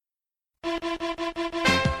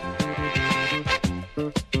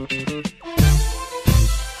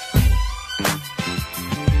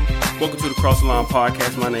Welcome to the Cross the Line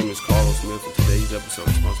Podcast. My name is Aleeah Smith, and today's episode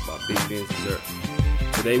is sponsored by Big Ben's Dessert.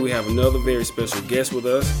 Today we have another very special guest with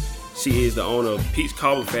us. She is the owner of Peach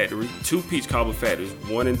Cobbler Factory, 2 Peach Cobbler Factories,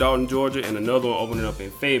 one in Dalton, Georgia, and another one opening up in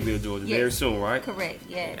Fayetteville, Georgia, very soon, right? Correct,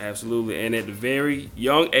 yes. Absolutely, and at the very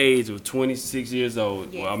young age of 26 years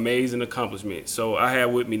old, well, amazing accomplishment. So I have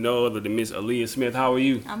with me no other than Miss Aleeah Smith. How are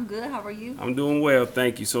you? I'm good, how are you? I'm doing well,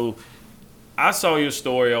 thank you. So I saw your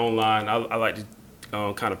story online. I like to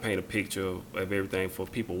kind of paint a picture of everything for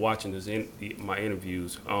people watching this my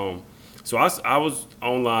interviews. So I was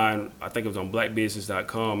online, I think it was on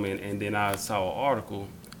blackbusiness.com, and then I saw an article,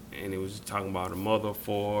 and it was talking about a mother of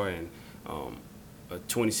 4 and a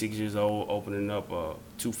 26 years old opening up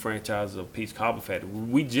 2 franchises of Peach Cobbler Factory.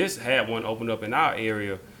 We just had one opened up in our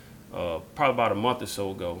area probably about a month or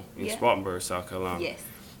so ago in Spartanburg, South Carolina. Yes.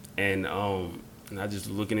 And I just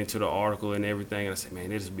looking into the article and everything, and I said, man,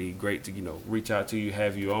 this would be great to, reach out to you,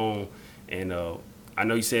 have you on. And I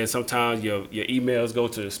know you said sometimes your emails go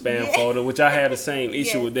to the spam folder, which I had the same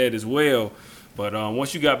issue with that as well. But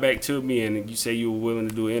once you got back to me and you said you were willing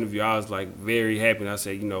to do an interview, I was like very happy. And I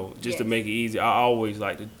said, just to make it easy, I always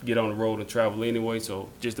like to get on the road and travel anyway. So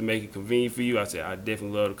just to make it convenient for you, I said, I'd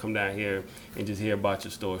definitely love to come down here and just hear about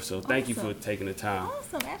your story. So thank you for taking the time.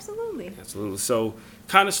 Awesome, absolutely. Absolutely. So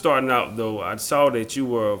kind of starting out, though, I saw that you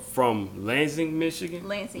were from Lansing, Michigan?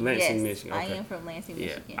 Lansing, Michigan. Okay. I am from Lansing,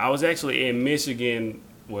 Michigan. I was actually in Michigan.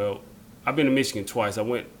 Well, I've been to Michigan twice. I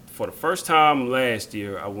went for the first time last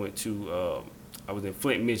year. I went to I was in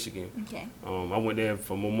Flint, Michigan. Okay. I went there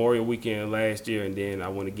for Memorial Weekend last year, and then I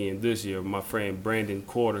went again this year. My friend Brandon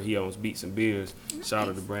Quarter, he owns Beats and Beers. Nice. Shout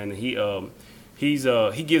out to Brandon.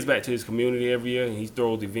 He gives back to his community every year, and he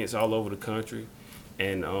throws events all over the country.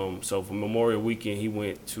 And so for Memorial Weekend, he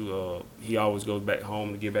went to, he always goes back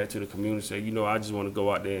home to give back to the community. Say, I just want to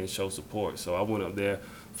go out there and show support. So I went up there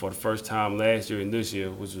for the first time last year and this year,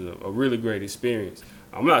 which was a really great experience.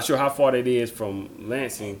 I'm not sure how far that is from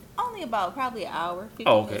Lansing. Only about probably an hour,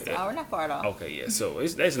 15 minutes, an hour, not far at all. Okay, yeah, so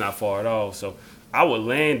that's not far at all. So I would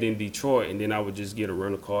land in Detroit, and then I would just get a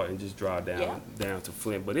rental car and just drive down to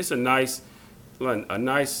Flint. But it's a nice,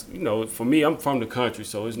 for me, I'm from the country,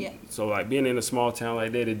 so so like being in a small town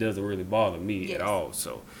like that, it doesn't really bother me at all.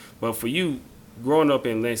 So, but for you, growing up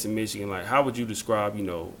in Lansing, Michigan, like how would you describe,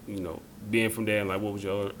 being from there, and like what was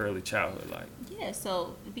your early childhood like? Yeah,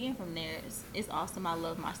 so being from there is awesome. I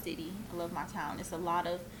love my city. I love my town. It's a lot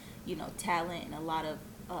of, talent and a lot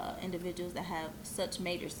of individuals that have such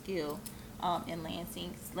major skill in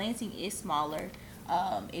Lansing. Lansing is smaller.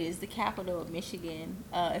 It is the capital of Michigan.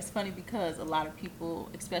 It's funny because a lot of people,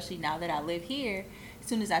 especially now that I live here, as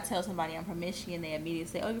soon as I tell somebody I'm from Michigan, they immediately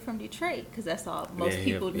say, "Oh, you're from Detroit," because that's all most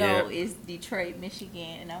people know is Detroit,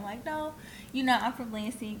 Michigan. And I'm like, no, I'm from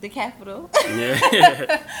Lansing, the capital.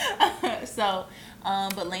 So,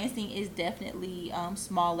 but Lansing is definitely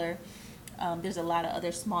smaller. There's a lot of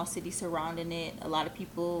other small cities surrounding it. A lot of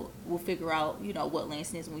people will figure out, what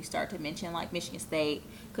Lansing is when we start to mention like Michigan State,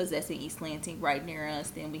 because that's in East Lansing, right near us.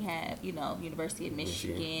 Then we have, University of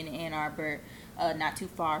Michigan, Ann Arbor, not too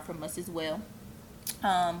far from us as well.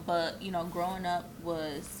 But growing up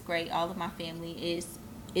was great. All of my family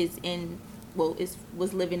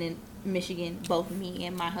was living in Michigan, both me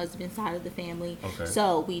and my husband's side of the family. Okay.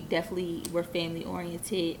 So we definitely were family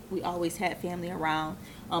oriented. We always had family around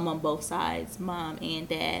on both sides, mom and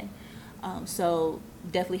dad. So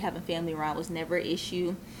definitely having family around was never an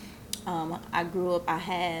issue. I grew up, I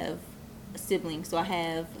have siblings, so I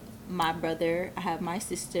have my brother, I have my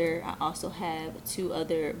sister, I also have 2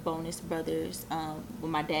 other bonus brothers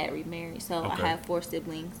when my dad remarried. So I have 4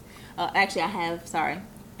 siblings. Actually, I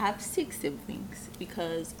have 6 siblings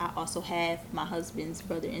because I also have my husband's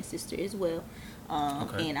brother and sister as well.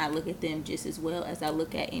 And I look at them just as well as I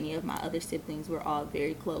look at any of my other siblings. We're all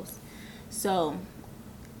very close. So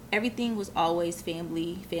everything was always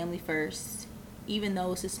family first. Even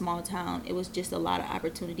though it's a small town, it was just a lot of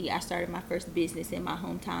opportunity. I started my first business in my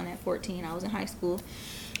hometown at 14. I was in high school.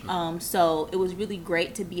 So it was really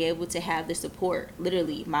great to be able to have the support.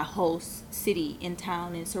 Literally, my whole city and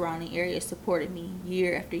town and surrounding areas supported me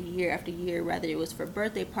year after year after year, whether it was for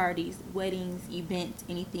birthday parties, weddings, events,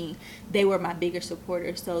 anything. They were my bigger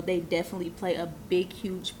supporters. So they definitely play a big,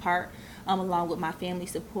 huge part along with my family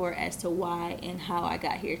support as to why and how I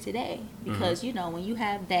got here today. Because, when you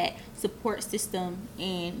have that support system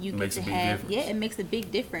and you get to have, it makes a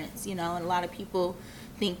big difference, and a lot of people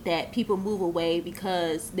think that people move away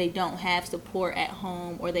because they don't have support at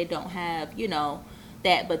home or they don't have,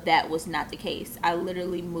 but that was not the case. I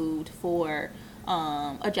literally moved for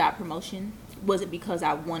a job promotion wasn't because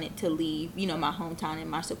I wanted to leave, my hometown and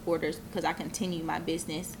my supporters, because I continue my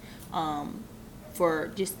business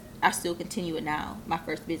I still continue it now, my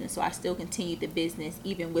first business. So I still continued the business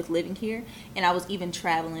even with living here. And I was even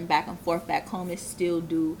traveling back and forth back home to still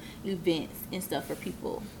do events and stuff for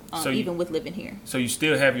people, even with living here. So you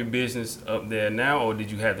still have your business up there now, or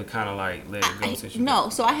did you have to kind of like let it go since you No,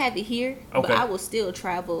 so I have it here, but I will still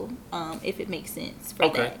travel if it makes sense for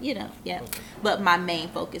that, yeah. Okay. But my main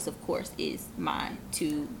focus, of course, is my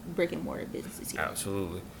 2 brick and mortar businesses here.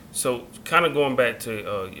 Absolutely. So kind of going back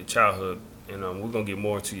to your childhood, and we're going to get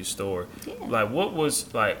more into your story. Yeah. Like, what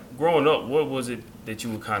was, like, growing up, what was it that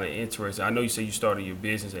you were kind of interested in? I know you said you started your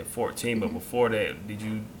business at 14, but before that,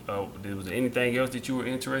 was there anything else that you were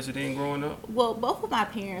interested in growing up? Well, both of my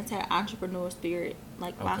parents had entrepreneurial spirit.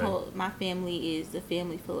 Like, my family is a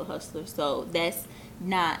family full of hustlers, so that's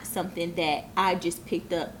not something that I just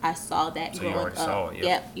picked up. I saw that growing up. You already saw it,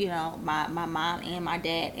 Yep. My mom and my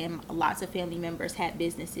dad and lots of family members had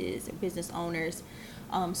businesses, business owners.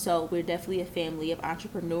 So we're definitely a family of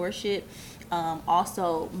entrepreneurship.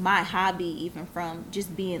 Also, my hobby, even from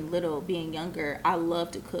just being little, being younger, I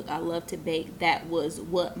love to cook. I love to bake. That was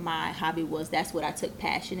what my hobby was. That's what I took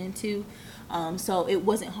passion into. So it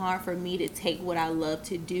wasn't hard for me to take what I love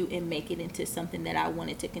to do and make it into something that I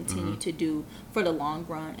wanted to continue to do for the long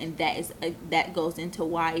run. And that goes into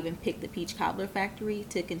why I even picked the Peach Cobbler Factory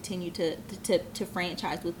to continue to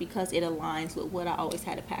franchise with, because it aligns with what I always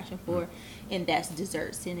had a passion for, and that's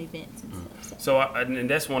desserts and events and stuff. So and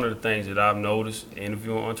that's one of the things that I've noticed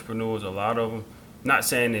interviewing entrepreneurs. A lot of them, not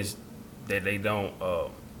saying is that they don't,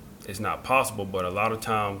 it's not possible, but a lot of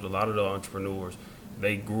times, a lot of the entrepreneurs,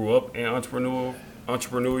 they grew up in entrepreneurial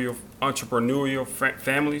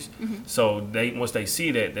families. So once they see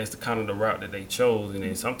that, that's the kind of the route that they chose. And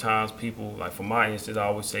then sometimes people, like for my instance, I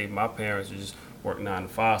always say my parents just worked 9 to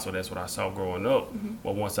 5, so that's what I saw growing up.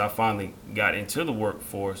 But once I finally got into the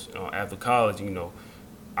workforce after college,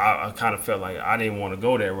 I kind of felt like I didn't want to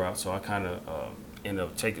go that route, so I kind of ended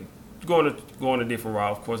up going a different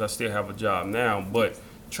route. Of course, I still have a job now, but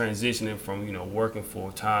transitioning from working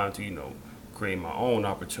full time to create my own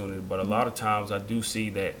opportunity. But a lot of times I do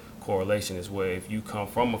see that correlation as well. If you come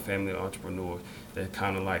from a family of entrepreneurs, that's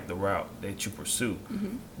kind of like the route that you pursue.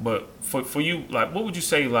 But for you, like, what would you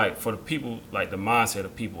say, like, for the people, like the mindset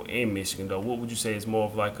of people in Michigan, though, what would you say is more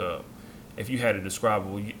of like if you had to describe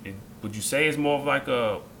it, would you say it's more of like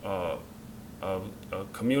a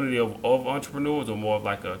community of entrepreneurs, or more of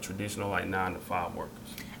like a traditional like 9 to 5 workers?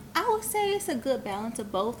 I would say it's a good balance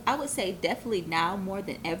of both. I would say definitely now more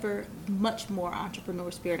than ever, much more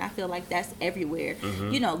entrepreneur spirit. I feel like that's everywhere.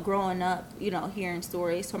 Growing up, hearing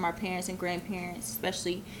stories from our parents and grandparents,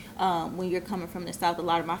 especially when you're coming from the South. A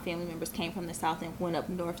lot of my family members came from the South and went up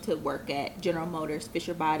north to work at General Motors,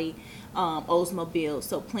 Fisher Body, Oldsmobile.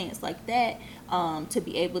 So plants like that, to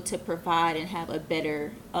be able to provide and have a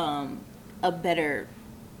better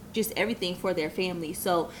just everything for their family.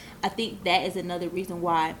 So I think that is another reason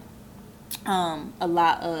why a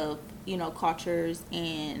lot of cultures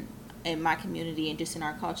and in my community and just in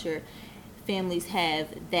our culture, families have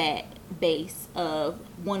that base of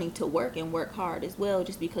wanting to work and work hard as well,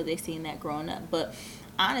 just because they've seen that growing up. But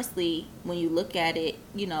honestly, when you look at it,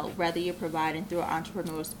 whether you're providing through an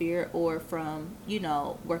entrepreneurial spirit or from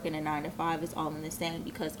working a 9 to 5, is all in the same.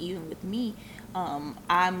 Because even with me,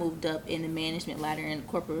 I moved up in the management ladder in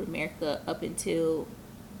corporate America up until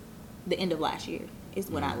the end of last year is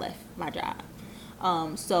when I left my job.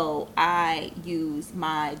 So I used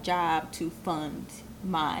my job to fund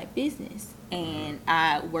my business, and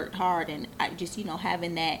I worked hard, and I just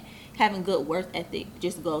having good work ethic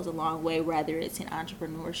just goes a long way, whether it's in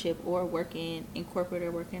entrepreneurship or working in corporate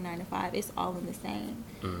or working 9 to 5. It's all in the same.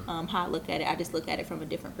 How I look at it, I just look at it from a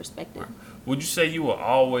different perspective. Would you say you were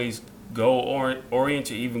always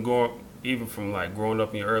goal-oriented, even from like growing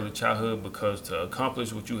up in your early childhood? Because to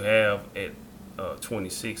accomplish what you have at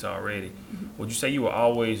 26 already, would you say you were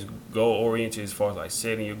always goal-oriented as far as like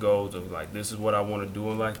setting your goals of like, this is what I want to do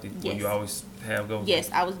in life? Yes. Will you always have goals? Yes,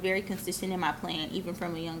 I was very consistent in my plan. Even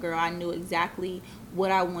from a young girl, I knew exactly what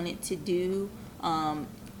I wanted to do.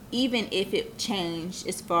 Even if it changed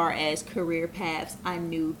as far as career paths, I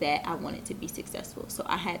knew that I wanted to be successful. So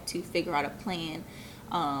I had to figure out a plan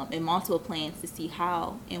and multiple plans to see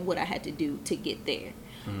how and what I had to do to get there.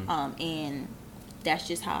 And that's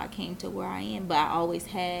just how I came to where I am. But I always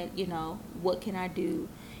had, what can I do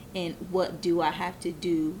and what do I have to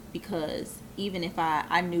do? Because even if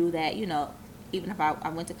I knew that, even if I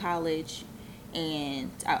went to college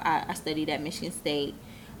and I studied at Michigan State,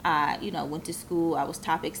 I, went to school, I was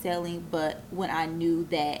top excelling. But when I knew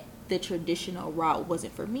that the traditional route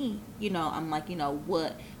wasn't for me, I'm like,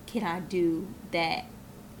 what can I do that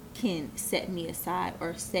can set me aside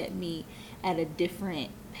or set me at a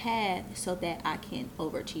different path so that I can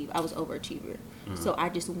overachieve. I was overachiever. So I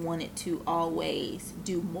just wanted to always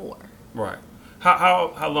do more. Right.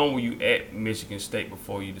 How long were you at Michigan State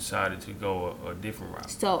before you decided to go a different route?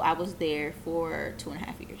 So I was there for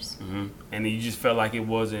 2.5 years. And you just felt like it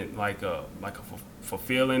wasn't like a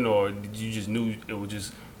fulfilling, or did you just knew it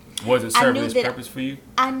wasn't serving its purpose for you?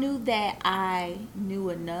 I knew that I knew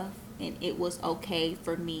enough, and it was okay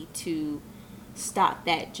for me to stop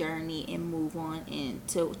that journey and move on and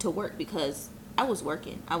to work, because I was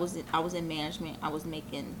working. I was in management. I was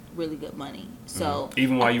making really good money. So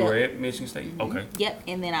even while you were at Michigan State? Okay. Yep.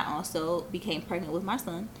 And then I also became pregnant with my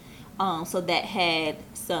son. So that had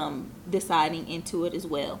some deciding into it as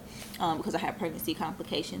well, because I had pregnancy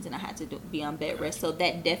complications and I had to be on bed rest. So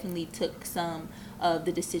that definitely took some of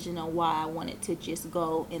the decision on why I wanted to just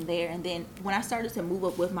go in there. And then when I started to move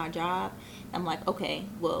up with my job, I'm like, okay,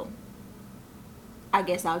 well, I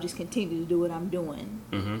guess I'll just continue to do what I'm doing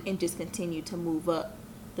and just continue to move up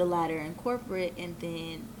the ladder in corporate, and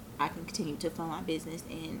then I can continue to fund my business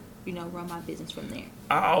and, run my business from there.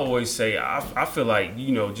 I always say, I feel like,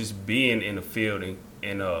 just being in the field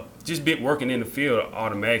and just working in the field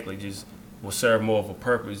automatically just will serve more of a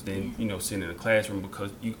purpose than, sitting in a classroom,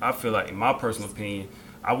 because I feel like, in my personal opinion,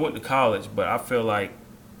 I went to college, but I feel like,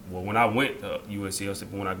 well, when I went to USC,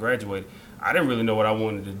 when I graduated, I didn't really know what I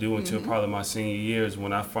wanted to do until probably my senior years,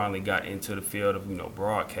 when I finally got into the field of,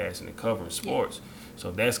 broadcasting and covering sports. So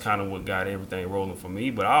that's kind of what got everything rolling for me.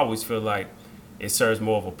 But I always feel like it serves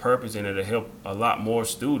more of a purpose, and it'll help a lot more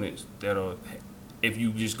students if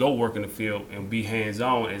you just go work in the field and be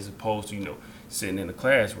hands-on, as opposed to, sitting in the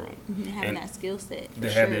classroom. Having that skill set.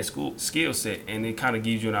 Have that skill set. And it kind of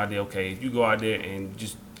gives you an idea, okay, if you go out there and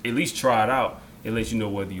just at least try it out, it lets you know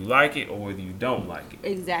whether you like it or whether you don't like it.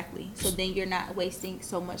 Exactly. So then you're not wasting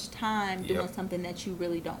so much time doing something that you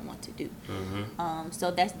really don't want to do. So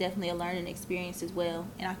that's definitely a learning experience as well.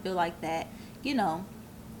 And I feel like that,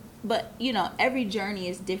 but, every journey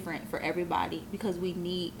is different for everybody, because we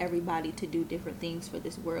need everybody to do different things for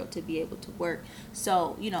this world to be able to work.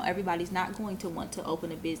 So, everybody's not going to want to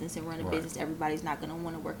open a business and run a business. Everybody's not going to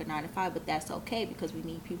want to work a 9-to-5, but that's okay, because we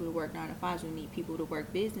need people to work 9-to-5s. We need people to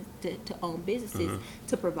work business, to own businesses,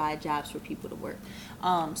 to provide jobs for people to work.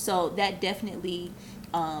 So that definitely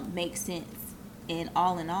makes sense. And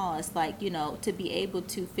all in all, it's like, to be able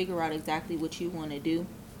to figure out exactly what you want to do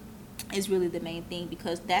is really the main thing,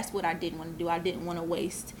 because that's what I didn't want to do. I didn't want to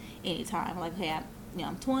waste any time. Like, hey,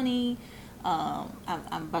 I'm 20, I'm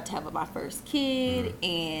about to have my first kid,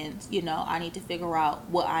 and I need to figure out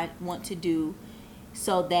what I want to do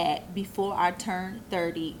so that before I turn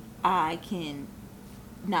 30, I can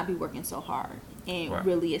not be working so hard and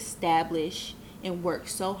really establish and work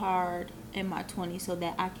so hard in my 20s so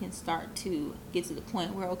that I can start to get to the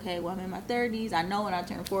point where, okay, well, I'm in my 30s. I know when I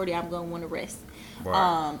turn 40, I'm going to want to rest.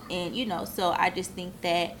 And, so I just think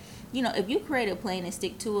that, if you create a plan and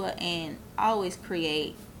stick to it, and I always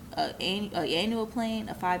create an annual plan,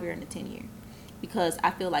 a 5-year, and a 10-year, because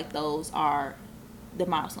I feel like those are the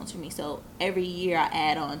milestones for me. So every year I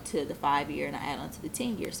add on to the 5-year and I add on to the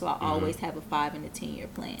 10-year. So I always have a 5 and a 10-year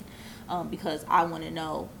plan. Because I want to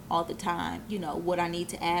know all the time, what I need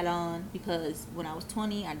to add on, because when I was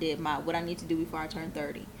 20, I did what I need to do before I turned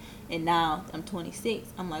 30. And now I'm 26.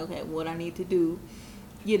 I'm like, okay, what I need to do,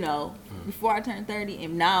 before I turn 30,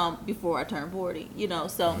 and now before I turn 40,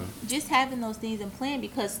 so just having those things in plan,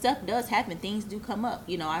 because stuff does happen. Things do come up.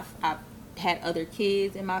 I've had other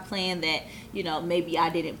kids in my plan that, maybe I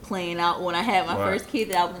didn't plan out when I had my first kid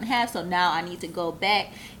that I was going to have. So now I need to go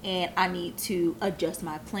back and I need to adjust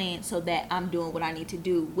my plan so that I'm doing what I need to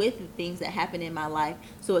do with the things that happen in my life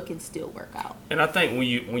so it can still work out. And I think when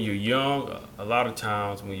you're young, a lot of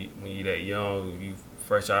times when you're that young, you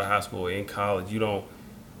fresh out of high school or in college, you don't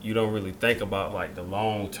really think about like the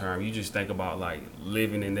long term. You just think about like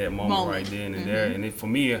living in that moment right then and there. And for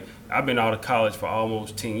me, I've been out of college for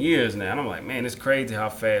almost 10 years now, and I'm like, man, it's crazy how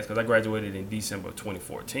fast, because I graduated in December of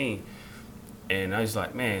 2014, and I was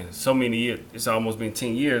like, man, so many years. It's almost been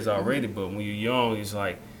 10 years already. But when you're young, it's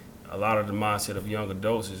like a lot of the mindset of young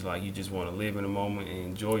adults is like you just want to live in the moment and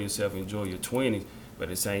enjoy yourself, enjoy your 20s. But at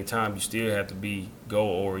the same time, you still have to be goal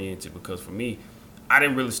oriented, because for me, I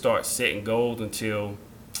didn't really start setting goals until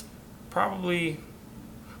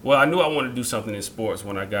I knew I wanted to do something in sports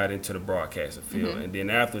when I got into the broadcasting field. And then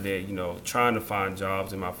after that, trying to find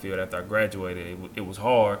jobs in my field after I graduated, it was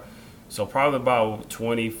hard. So probably about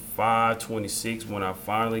 25, 26, when I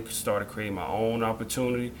finally started creating my own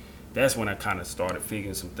opportunity, that's when I kind of started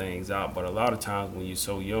figuring some things out. But a lot of times when you're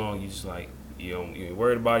so young, you just like, you ain't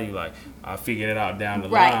worried about it. You like, I'll figure it out down the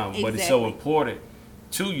line. Exactly. But it's so important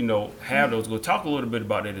to, have those. Go talk a little bit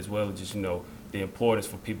about that as well. Just, the importance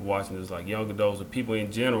for people watching this, like young adults or people in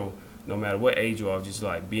general, no matter what age you are, just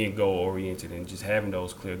like being goal oriented and just having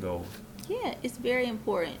those clear goals. Yeah, it's very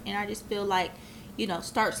important. And I just feel like,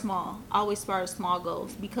 start small. Always start small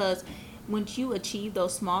goals, because once you achieve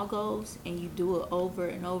those small goals and you do it over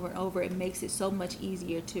and over and over, it makes it so much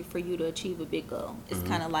easier for you to achieve a big goal. It's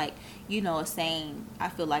kind of like, a saying. I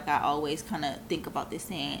feel like I always kind of think about this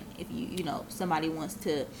saying. If somebody wants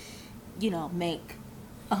to, make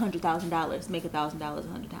 $100,000, make $1,000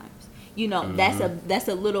 100 times. That's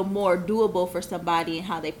a little more doable for somebody and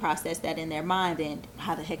how they process that in their mind than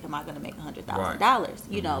how the heck am I going to make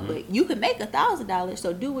 $100,000? But you can make $1,000,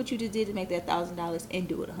 so do what you just did to make that $1,000 and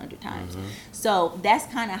do it 100 times. So that's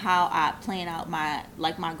kind of how I plan out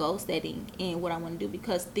my goal setting and what I want to do,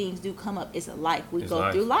 because things do come up. It's a life. We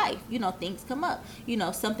go through life. Things come up.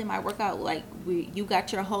 Something might work out. Like you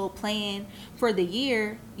got your whole plan for the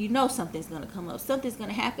year. Something's going to come up. Something's going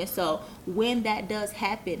to happen. So when that does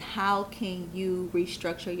happen, how can you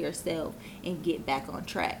restructure yourself and get back on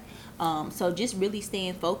track? So just really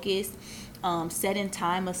staying focused, setting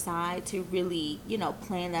time aside to really,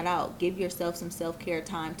 plan that out. Give yourself some self-care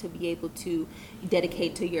time to be able to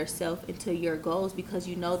dedicate to yourself and to your goals, because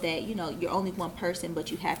that, you're only one person, but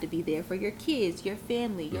you have to be there for your kids, your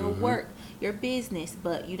family, your work, your business.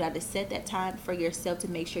 But you got to set that time for yourself to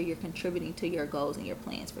make sure you're contributing to your goals and your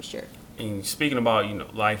plans for sure. And speaking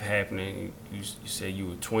about, life happening, you said you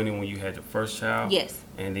were 20 when you had your first child. Yes.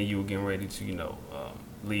 And then you were getting ready to,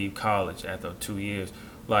 leave college after 2 years.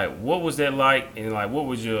 Like, what was that like? And, like, what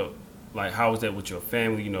was how was that with your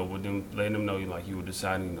family, with them, letting them know, you were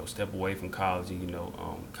deciding, step away from college and,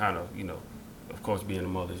 kind of, of course, being a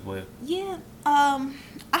mother as well? Yeah. I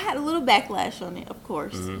had a little backlash on it, of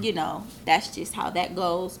course. That's just how that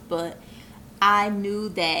goes. But I knew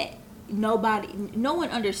that no one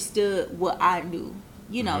understood what I knew.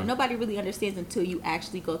 Nobody really understands until you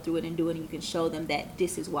actually go through it and do it, and you can show them that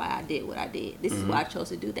this is why I did what I did. This is why I chose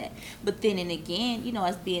to do that. But then and again,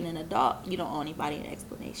 as being an adult, you don't owe anybody an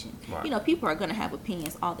explanation. Right. People are going to have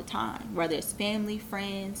opinions all the time, whether it's family,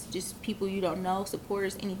 friends, just people you don't know,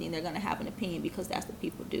 supporters, anything. They're going to have an opinion because that's what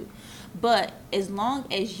people do. But as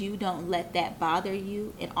long as you don't let that bother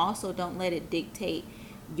you, and also don't let it dictate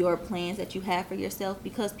your plans that you have for yourself,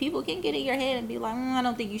 because people can get in your head and be like, I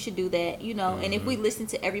don't think you should do that, and if we listen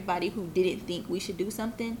to everybody who didn't think we should do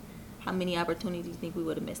something, how many opportunities do you think we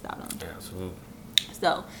would have missed out on? Absolutely.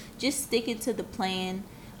 So just sticking to the plan,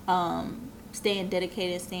 staying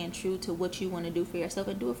dedicated, staying true to what you want to do for yourself,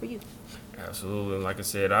 and do it for you. Absolutely. And like I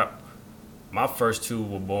said, my first two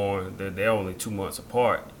were born, they're only 2 months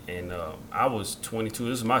apart, and I was 22.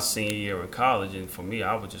 This is my senior year in college, and for me,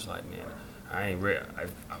 I was just like, man, I ain't ready.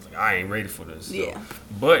 I was like, I ain't ready for this. Yeah. So,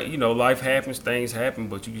 but life happens, things happen.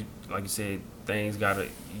 But you, like you said, you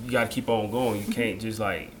gotta keep on going. You can't just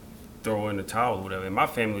like throw in the towel or whatever. And my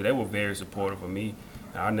family, they were very supportive of me.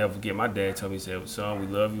 And I'll never forget my dad told me, he said, son, we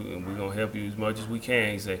love you and we're gonna help you as much as we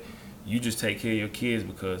can. He said, you just take care of your kids,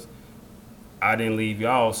 because I didn't leave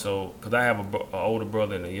y'all, so, because I have an older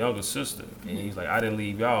brother and a younger sister, and he's like, I didn't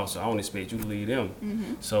leave y'all, so I don't expect you to leave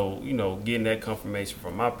them. So, getting that confirmation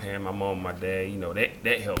from my parents, my mom, my dad,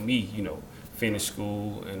 that helped me, finish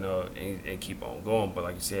school and keep on going. But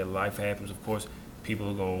like you said, life happens, of course.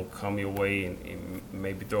 People are going to come your way and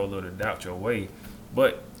maybe throw a little doubt your way,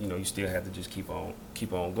 but, you still have to just keep on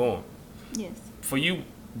going. Yes. For you,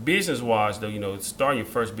 business-wise, though, starting your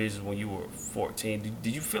first business when you were 14,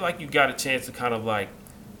 did you feel like you got a chance to kind of like,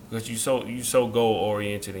 because you so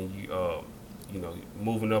goal-oriented and you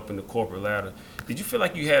moving up in the corporate ladder, did you feel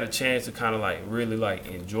like you had a chance to kind of like really like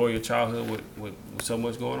enjoy your childhood with so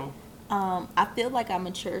much going on? I feel like I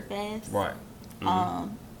matured fast. Right.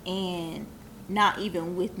 And not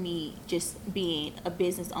even with me just being a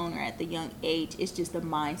business owner at the young age, it's just the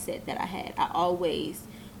mindset that I had. I always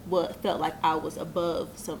felt like I was above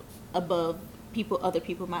other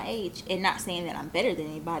people my age, and not saying that I'm better than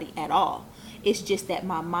anybody at all. It's just that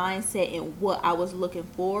my mindset and what I was looking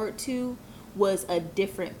forward to was a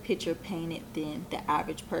different picture painted than the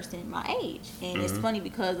average person my age. And it's funny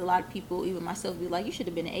because a lot of people, even myself, be like, you should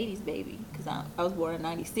have been an 80s baby, because I was born in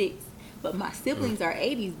 96, but my siblings are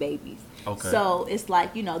 80s babies. Okay. So it's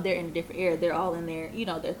like, they're in a different era. They're all in their,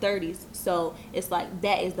 their 30s. So it's like,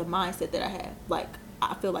 that is the mindset that I have. Like,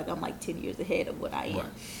 I feel like I'm like 10 years ahead of what I am.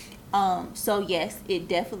 Right. So yes, it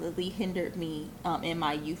definitely hindered me in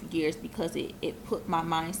my youth years, because it put my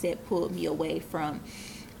mindset, pulled me away from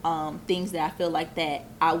things that I feel like that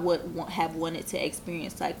I would have wanted to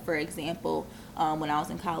experience. Like, for example, when I was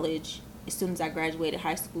in college, as soon as I graduated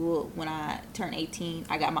high school, when I turned 18,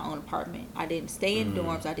 I got my own apartment. I didn't stay in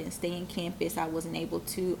dorms. I didn't stay in campus. I wasn't able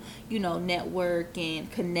to, network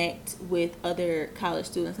and connect with other college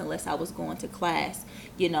students unless I was going to class.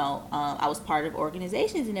 I was part of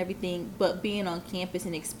organizations and everything, but being on campus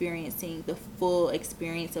and experiencing the full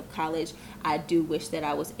experience of college, I do wish that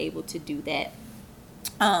I was able to do that.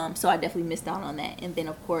 So I definitely missed out on that. And then,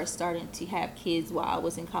 of course, starting to have kids while I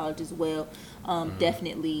was in college as well,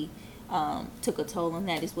 definitely took a toll on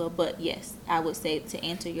that as well. But yes, I would say, to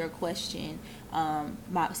answer your question,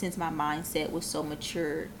 since my mindset was so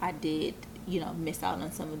mature, I did, miss out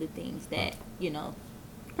on some of the things that,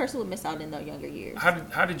 a person would miss out in their younger years.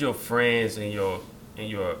 How did your friends and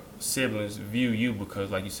your siblings view you?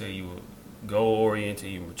 Because, like you said, you were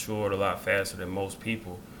goal-oriented, you matured a lot faster than most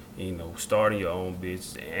people, starting your own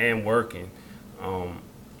business and working.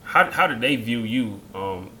 How did they view you?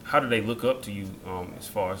 How did they look up to you as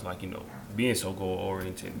far as, like, being so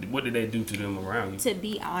goal-oriented? What did they do to them around you? To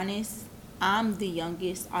be honest, I'm the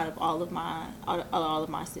youngest out of all of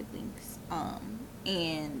my siblings.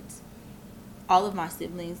 And all of my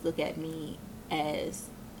siblings look at me as,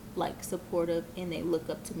 like, supportive, and they look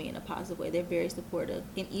up to me in a positive way. They're very supportive.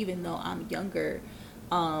 And even though I'm younger,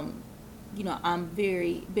 I'm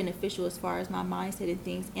very beneficial as far as my mindset and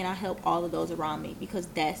things, and I help all of those around me, because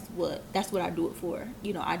that's what I do it for.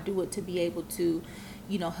 I do it to be able to,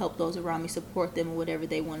 help those around me, support them in whatever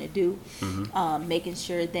they want to do. Making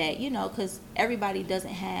sure that, because everybody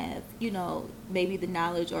doesn't have, maybe the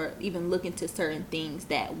knowledge or even look into certain things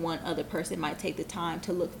that one other person might take the time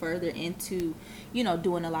to look further into,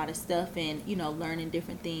 doing a lot of stuff and, learning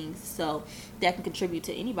different things. So that can contribute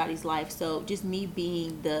to anybody's life. So just me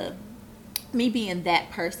being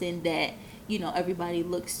that person that, everybody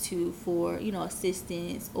looks to for,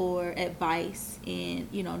 assistance or advice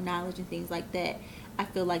and, knowledge and things like that. I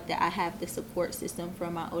feel like that I have the support system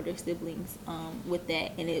from my older siblings with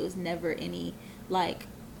that. And it was never any, like,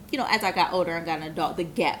 as I got older and got an adult, the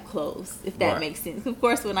gap closed, if that makes sense. Of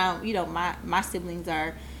course, when my siblings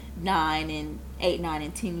are 9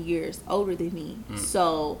 and 10 years older than me.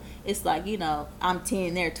 So it's like, I'm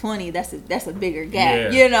 10, they're 20. That's a bigger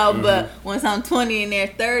gap, But once I'm 20 and they're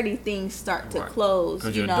 30, things start to close.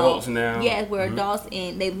 Because you're adults now. Yeah, we're adults,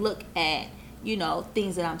 and they look at,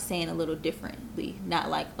 things that I'm saying a little differently.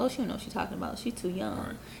 Not like, oh, she don't know what she's talking about. She's too young.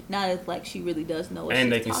 Right. Not as like she really does know what she's talking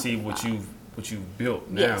about. And they can see what you've built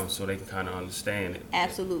now, so they can kind of understand it.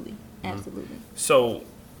 Absolutely. So,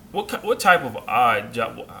 what type of odd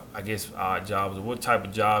jobs, or what type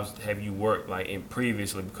of jobs have you worked like in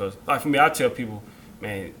previously? Because, like, for me, I tell people,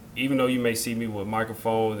 man, even though you may see me with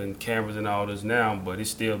microphones and cameras and all this now, but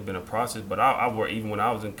it's still been a process. But I worked, even when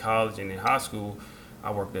I was in college and in high school, I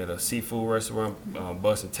worked at a seafood restaurant,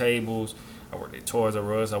 busting tables. I worked at Toys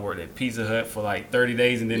R Us. I worked at Pizza Hut for like 30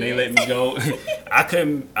 days, and then they let me go.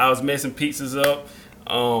 I was messing pizzas up.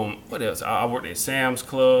 What else? I worked at Sam's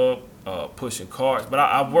Club, pushing carts. But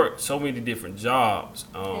I worked so many different jobs.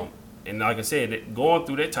 And like I said, going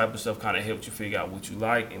through that type of stuff kind of helped you figure out what you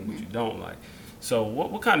like and what you don't like. So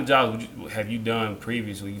what kind of jobs have you done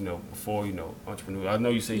previously, before, entrepreneur? I know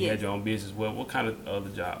you said you had your own business. Well, what kind of other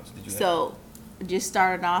jobs did you have? So just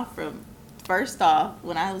starting off first off,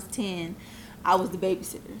 when I was 10, I was the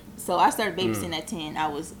babysitter. So I started babysitting at 10. I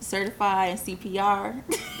was certified in CPR.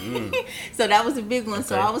 So that was a big one. Okay.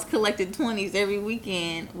 So I was collecting 20s every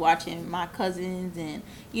weekend, watching my cousins and,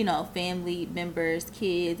 family members,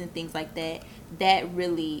 kids and things like that. That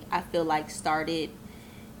really, I feel like, started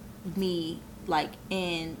me, like,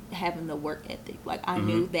 in having the work ethic. Like, I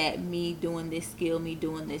knew that me doing this skill, me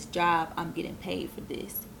doing this job, I'm getting paid for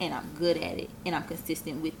this, and I'm good at it, and I'm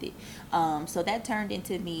consistent with it. So that turned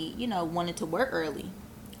into me, wanting to work early.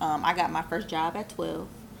 I got my first job at 12.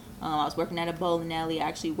 I was working at a bowling alley. I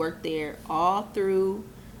actually worked there all through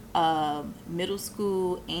middle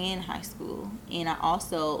school and high school. And I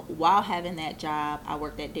also, while having that job, I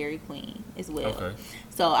worked at Dairy Queen as well. Okay.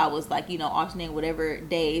 So I was like, alternating whatever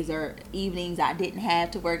days or evenings I didn't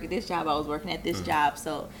have to work at this job, I was working at this job.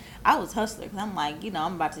 So I was hustler, because I'm like,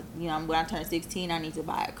 I'm about to, when I turn 16, I need to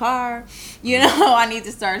buy a car. I need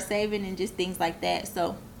to start saving and just things like that.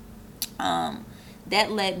 So that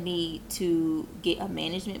led me to get a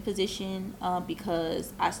management position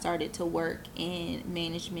because I started to work in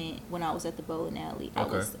management when I was at the bowling alley. Okay. I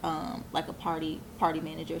was like a party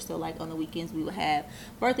manager. So like on the weekends we would have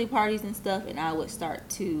birthday parties and stuff, and I would start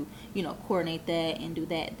to coordinate that and do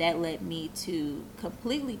that. That led me to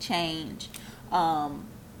completely change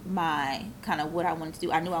my kind of what I wanted to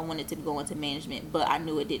do. I knew I wanted to go into management, but I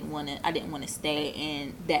knew I didn't want to stay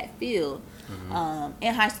in that field.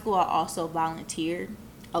 In high school, I also volunteered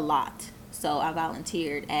a lot. So I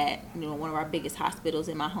volunteered at one of our biggest hospitals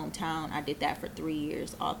in my hometown. I did that for 3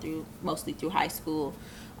 years, mostly through high school.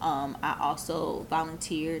 I also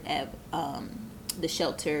volunteered at the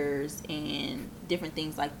shelters and different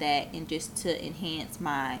things like that, and just to enhance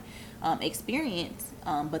my experience.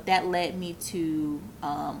 But that led me to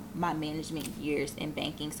my management years in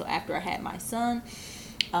banking. So after I had my son,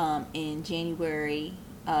 in January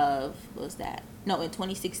of, in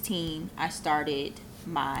 2016, I started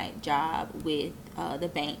my job with the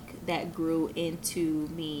bank that grew into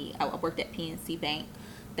me. I worked at PNC Bank.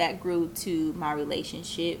 That grew to my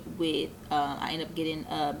relationship with, I ended up getting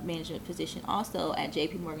a management position also at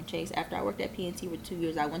JP Morgan Chase. After I worked at PNC for 2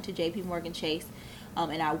 years, I went to JP Morgan Chase,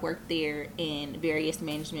 and I worked there in various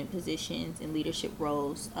management positions and leadership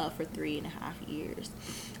roles for 3.5 years,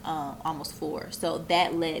 almost 4. So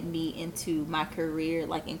that led me into my career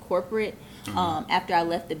like in corporate. After I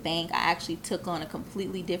left the bank, I actually took on a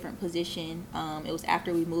completely different position. It was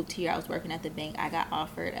after we moved here. I was working at the bank. I got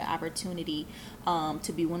offered an opportunity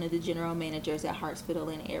to be one of the general managers at Hartsfield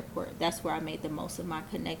Atlanta Airport. That's where I made the most of my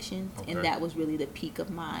connections, and that was really the peak of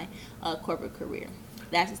my corporate career.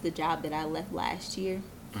 That's the job that I left last year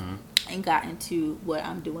and got into what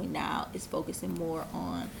I'm doing now, is focusing more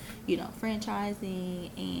on, franchising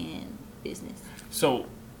and business. So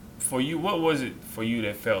for you, what was it for you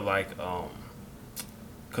that felt like,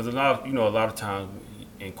 because a lot of times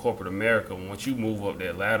in corporate America, once you move up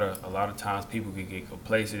that ladder, a lot of times people can get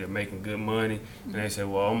complacent at making good money, and they say,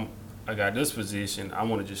 well, I got this position, I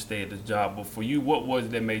want to just stay at this job. But for you, what was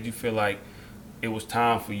it that made you feel like it was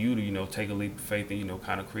time for you to, take a leap of faith and,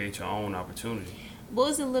 kind of create your own opportunity? Well,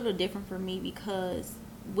 it's a little different for me because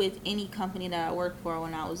with any company that I worked for,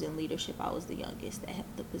 when I was in leadership, I was the youngest that had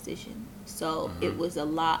the position. So it was a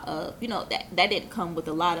lot of, that didn't come with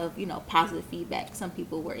a lot of, positive feedback. Some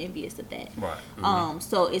people were envious of that. Right.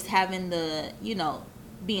 So it's having the,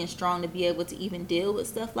 being strong to be able to even deal with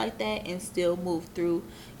stuff like that and still move through,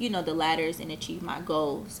 the ladders and achieve my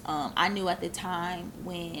goals. I knew at the time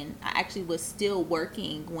when I actually was still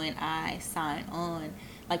working when I signed on,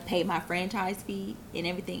 like pay my franchise fee and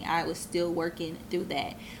everything, I was still working through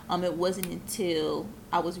that. It wasn't until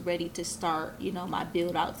I was ready to start, my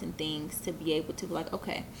build outs and things to be able to be like,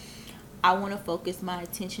 okay, I want to focus my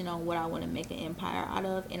attention on what I want to make an empire out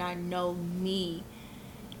of. And I know me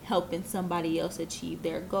helping somebody else achieve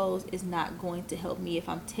their goals is not going to help me if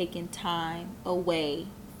I'm taking time away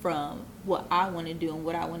from what I want to do and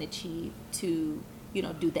what I want to achieve to,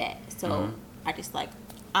 do that. So I just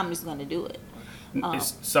I'm just going to do it.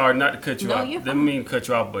 Sorry, not to cut you off. Didn't mean to cut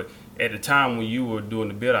you off, but at the time when you were doing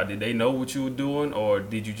the build out, did they know what you were doing, or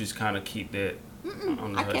did you just kind of keep that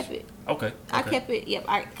on the hush? I kept it. Okay. I kept it. Yep.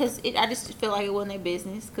 Because I just feel like it wasn't their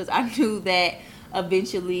business. Because I knew that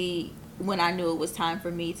eventually, when I knew it was time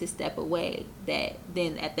for me to step away, that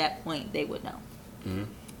then at that point they would know.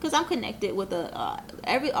 Because I'm connected with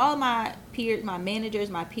all my peers, my managers,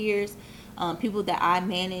 my peers. People that I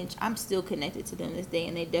manage, I'm still connected to them this day,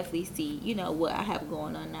 and they definitely see, what I have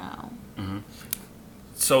going on now.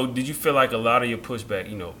 So did you feel like a lot of your pushback,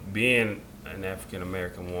 being an African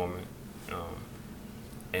American woman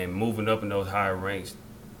and moving up in those higher ranks,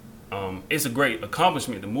 it's a great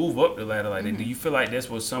accomplishment to move up the ladder like that. Do you feel like that's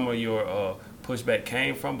where some of your pushback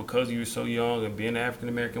came from, because you were so young and being an African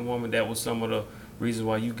American woman? That was some of the reasons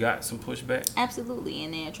why you got some pushback? Absolutely.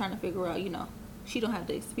 And then trying to figure out, she don't have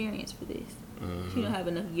the experience for this. She don't have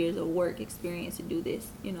enough years of work experience to do this.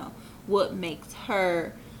 What makes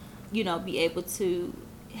her, be able to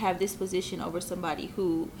have this position over somebody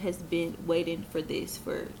who has been waiting for this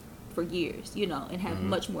for years, and have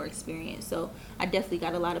much more experience. So I definitely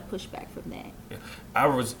got a lot of pushback from that. Yeah.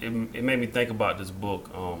 It made me think about this book.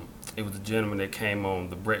 It was a gentleman that came on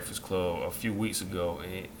The Breakfast Club a few weeks ago,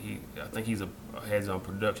 and I think has his own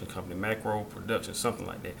production company, Macro Production, something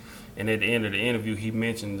like that. And at the end of the interview, he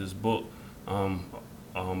mentioned this book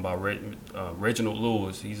by Reginald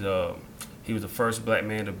Lewis. He was the first black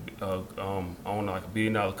man to own like $1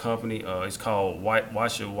 billion company. It's called Why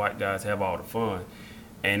Should White Guys Have All the Fun?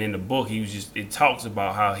 And in the book, it talks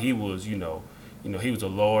about how he was, he was a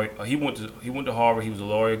lawyer. He went to Harvard. He was a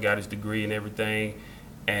lawyer, got his degree and everything,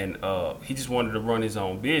 and he just wanted to run his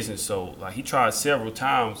own business. So he tried several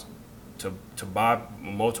times to buy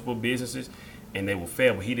multiple businesses, and they would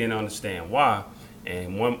fail. But he didn't understand why.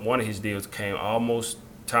 And one of his deals came almost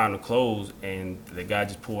time to close, and the guy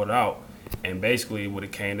just pulled out. And basically, what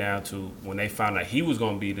it came down to, when they found out he was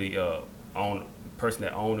going to be the person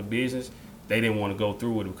that owned the business, they didn't want to go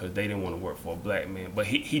through with it because they didn't want to work for a black man. But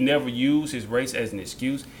he never used his race as an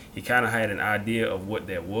excuse. He kind of had an idea of what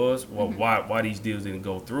that was, why these deals didn't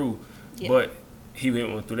go through. Yeah. But he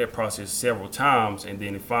went through that process several times, and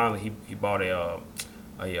then finally he bought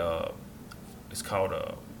it's called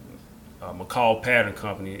a McCall Pattern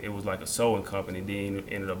Company. It was like a sewing company. Then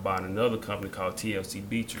he ended up buying another company called TLC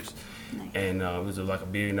Beachers, nice. And it was like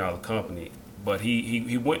 $1 billion company. But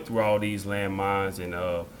he went through all these landmines,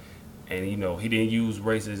 and you know, he didn't use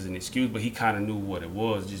race as an excuse, but he kind of knew what it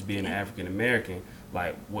was, just being an African American,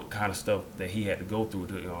 like what kind of stuff that he had to go through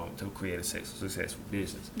to create a successful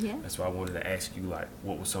business. Yeah. That's why I wanted to ask you, like,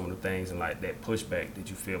 what were some of the things and like that pushback that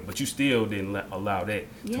you feel, but you still didn't allow that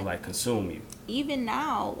to like consume you. Even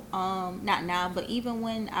now, not now, but even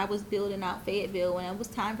when I was building out Fayetteville, when it was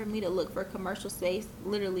time for me to look for commercial space,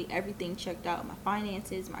 literally everything checked out: my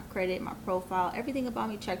finances, my credit, my profile, everything about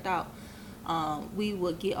me checked out. We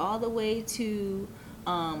would get all the way to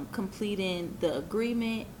completing the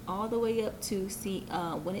agreement, all the way up to see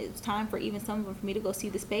when it was time for even some of them for me to go see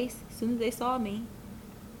the space. As soon as they saw me,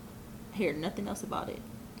 I heard nothing else about it.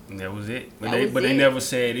 And that was it. But they never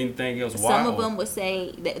said anything else. Some of them would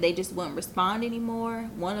say that they just wouldn't respond anymore.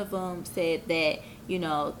 One of them said that, you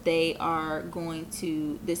know, they are going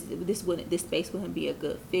to this space wouldn't be a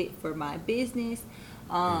good fit for my business.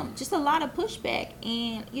 Just a lot of pushback,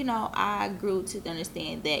 and you know, I grew to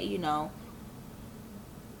understand that, you know,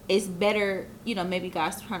 it's better, you know, maybe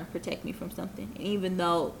God's trying to protect me from something, and even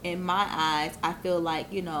though in my eyes I feel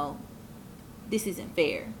like, you know, this isn't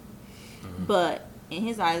fair, but in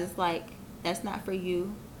his eyes it's like, that's not for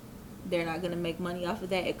you. They're not going to make money off of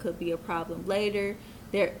that. It could be a problem later.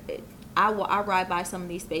 I ride by some of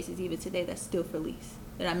these spaces even today that's still for lease.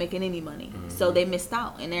 They're not making any money. So they missed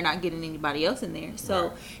out, and they're not getting anybody else in there.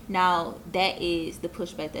 So now that is the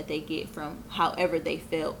pushback that they get from however they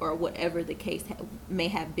felt or whatever the case may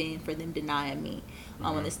have been for them denying me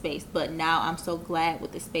in the space. But now I'm so glad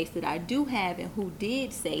with the space that I do have and who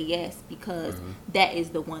did say yes, because that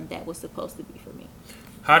is the one that was supposed to be for me.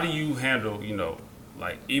 How do you handle, you know,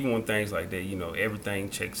 like even when things like that, you know,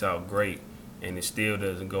 everything checks out great and it still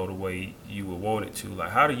doesn't go the way you would want it to?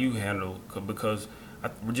 Like, how do you handle, because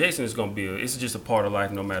rejection is going to it's just a part of life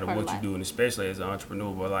no matter what you do, and especially as an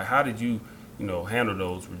entrepreneur. But like, how did you handle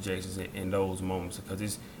those rejections in those moments?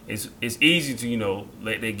 Because it's easy to, you know,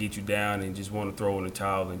 let that get you down and just want to throw in the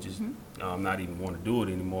towel and just not even want to do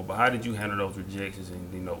it anymore. But how did you handle those rejections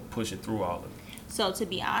and, you know, pushing through all of it? So to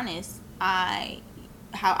be honest,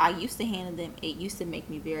 how I used to handle them, it used to make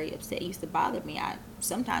me very upset. It used to bother me. I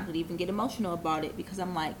sometimes would even get emotional about it because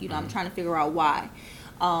I'm like, you know, I'm trying to figure out why.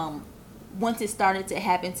 Once it started to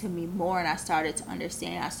happen to me more and I started to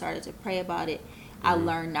understand, I started to pray about it, I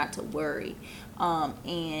learned not to worry.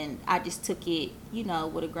 And I just took it, you know,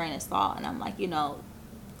 with a grain of salt. And I'm like, you know,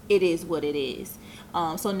 it is what it is.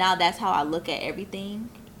 So now that's how I look at everything.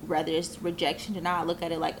 Whether it's rejection, and now I look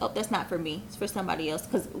at it like, oh, that's not for me. It's for somebody else.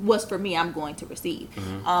 Because what's for me, I'm going to receive.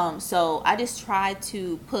 So I just try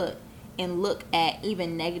to put and look at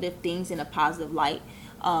even negative things in a positive light.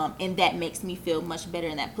 And that makes me feel much better,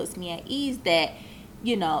 and that puts me at ease that,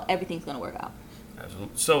 you know, everything's going to work out. Absolutely.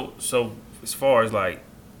 So as far as like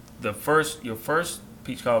your first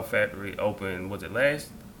Peach Cobbler Factory opened, was it last?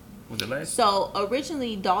 So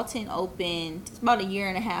originally Dalton opened about 1.5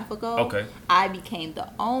 years ago. Okay. I became the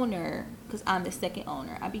owner, because I'm the second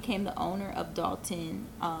owner. I became the owner of Dalton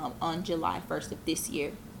on July 1st of this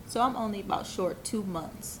year. So I'm only about short 2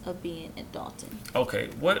 months of being at Dalton. Okay.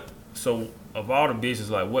 So of all the business,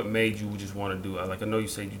 like, what made you just want to do? Like, I know you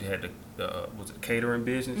said you had the was it catering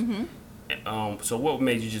business? So what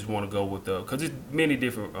made you just want to go with because there's many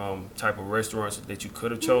different type of restaurants that you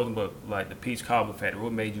could have chosen, but like the Peach Cobbler Factory,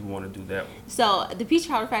 what made you want to do that one? So the Peach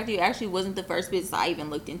Cobbler Factory actually wasn't the first business I even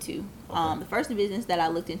looked into. Okay. The first business that I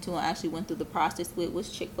looked into and actually went through the process with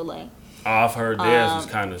was Chick-fil-A. I've heard theirs was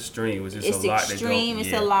kind of extreme. It's a lot. It's extreme.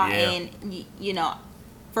 It's a lot, and you know,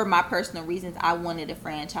 for my personal reasons, I wanted a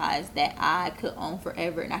franchise that I could own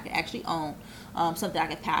forever and I could actually own. Something I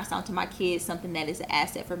could pass on to my kids, something that is an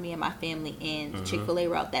asset for me and my family. And the Chick-fil-A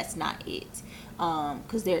route, that's not it.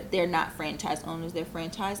 Because they're not franchise owners, they're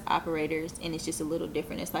franchise operators, and it's just a little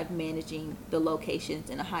different. It's like managing the locations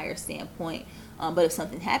in a higher standpoint. But if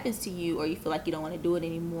something happens to you or you feel like you don't want to do it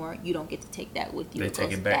anymore, you don't get to take that with you. They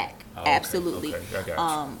take it back. Oh, absolutely. Okay. I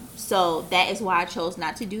got you. So that is why I chose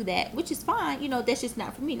not to do that, which is fine. You know, that's just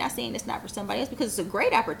not for me. Not saying it's not for somebody else, because it's a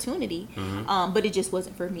great opportunity, but it just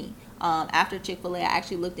wasn't for me. After Chick-fil-A, I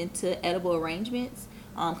actually looked into edible arrangements.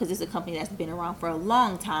 because it's a company that's been around for a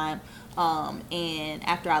long time. And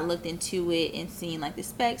after I looked into it and seeing like the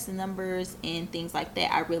specs and numbers and things like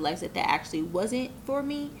that, I realized that actually wasn't for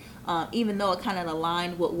me. Even though it kind of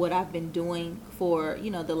aligned with what I've been doing for,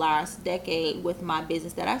 the last decade with my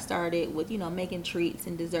business that I started with, making treats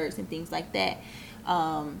and desserts and things like that.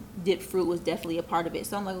 Dipped fruit was definitely a part of it.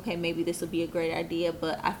 So I'm like, okay, maybe this will be a great idea,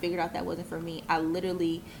 but I figured out that wasn't for me. I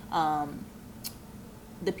literally,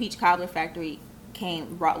 the Peach Cobbler Factory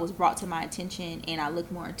was brought to my attention, and I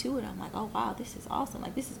looked more into it. I'm like, oh wow, this is awesome.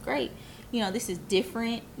 Like, this is great. This is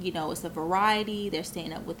different. It's a variety. They're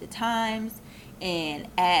staying up with the times. And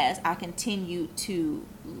as I continue to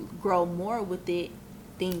grow more with it,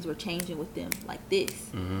 things were changing with them like this.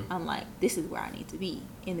 Mm-hmm. I'm like, this is where I need to be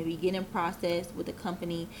in the beginning process with a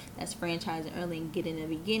company that's franchising early and getting in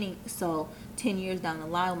the beginning. So 10 years down the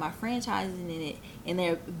line with my franchising in it, and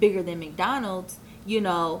they're bigger than McDonald's,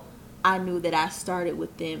 I knew that I started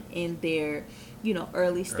with them in their,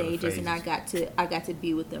 early stages, and I got to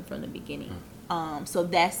be with them from the beginning. Mm-hmm. So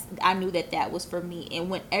I knew that was for me. And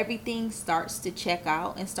when everything starts to check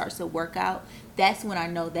out and starts to work out, that's when I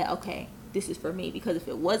know that, okay, this is for me. Because if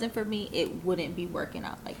it wasn't for me, it wouldn't be working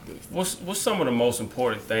out like this. What's some of the most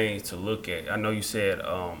important things to look at? I know you said,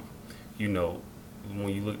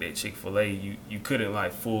 when you looked at Chick-fil-A, you couldn't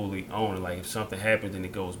like fully own it. Like if something happens, then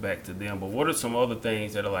it goes back to them. But what are some other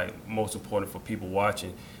things that are like most important for people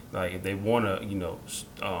watching? Like if they want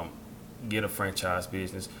to, get a franchise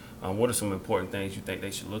business, what are some important things you think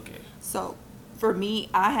they should look at? So for me,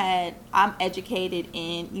 I'm educated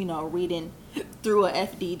in, reading through a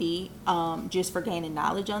FDD, just for gaining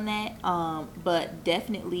knowledge on that. But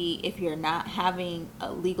definitely if you're not having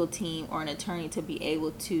a legal team or an attorney to be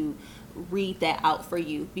able to read that out for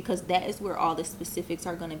you, because that is where all the specifics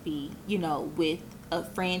are going to be, with a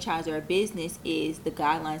franchise or a business, is the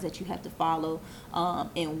guidelines that you have to follow,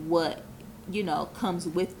 and what, comes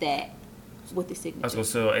with that. With the signature. I was going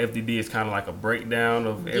to say, FDD is kind of like a breakdown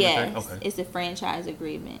of everything? Yes, okay. It's a franchise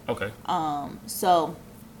agreement. Okay. So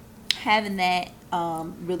having that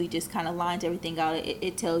really just kind of lines everything out.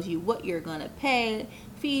 It tells you what you're going to pay,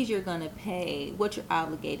 fees you're going to pay, what you're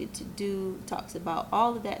obligated to do, talks about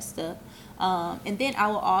all of that stuff. And then I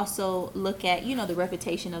will also look at, the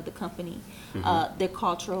reputation of the company, mm-hmm. Their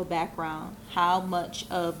cultural background, how much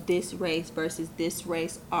of this race versus this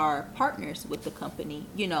race are partners with the company,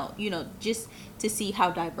 just to see how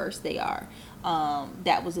diverse they are.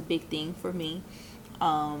 That was a big thing for me.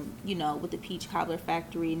 With the Peach Cobbler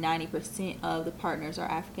Factory, 90% of the partners are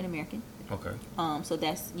African American. Okay. So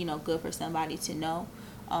that's, good for somebody to know,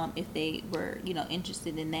 if they were,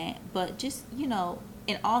 interested in that. But just,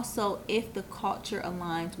 and also if the culture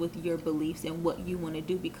aligns with your beliefs and what you want to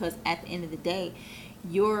do, because at the end of the day,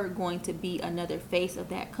 you're going to be another face of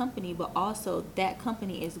that company, but also that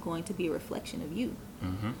company is going to be a reflection of you.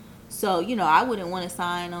 Mm-hmm. So, I wouldn't want to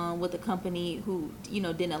sign on with a company who,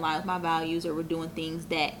 didn't align with my values or were doing things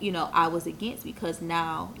that, I was against, because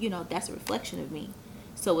now, that's a reflection of me.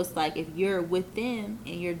 So it's like, if you're with them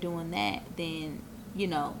and you're doing that, then,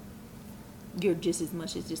 you're just as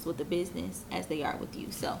much as just with the business as they are with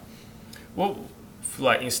you. So, well,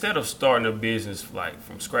 like instead of starting a business like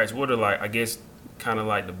from scratch, what are like, I guess, kind of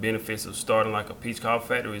like the benefits of starting like a Peach Cobbler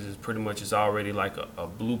Factory? Is pretty much it's already like a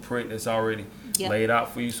blueprint that's already laid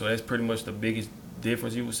out for you. So that's pretty much the biggest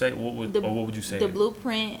difference you would say. What would you say? The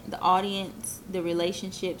blueprint, the audience, the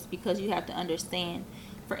relationships, because you have to understand.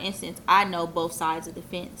 For instance, I know both sides of the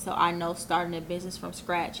fence. So I know starting a business from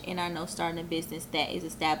scratch, and I know starting a business that is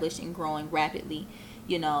established and growing rapidly.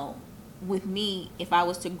 With me, if I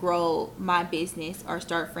was to grow my business or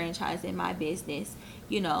start franchising my business,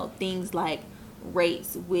 things like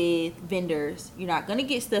rates with vendors, you're not going to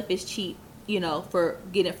get stuff as cheap, for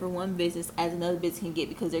getting it for one business as another business can get,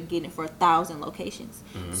 because they're getting it for 1,000 locations.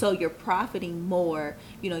 Mm-hmm. So you're profiting more,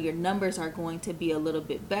 your numbers are going to be a little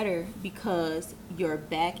bit better, because your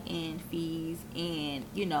back end fees and,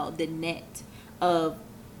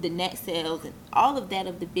 the net sales and all of that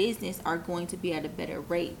of the business are going to be at a better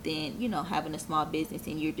rate than, having a small business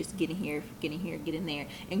and you're just getting there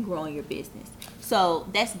and growing your business. So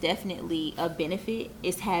that's definitely a benefit,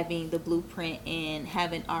 is having the blueprint and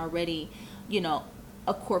having already,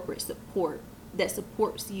 a corporate support that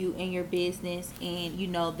supports you in your business, and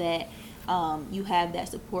that you have that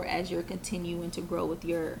support as you're continuing to grow with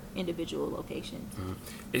your individual locations.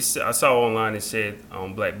 Mm-hmm. I saw online it said,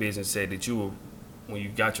 Black Business said that you were, when you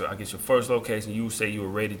got your first location, you say you were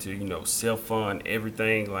ready to, self-fund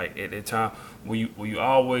everything. Like at that time, were you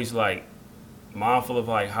always like mindful of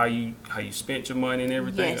like how you spent your money and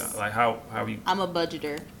everything? Yes. Like how you? I'm a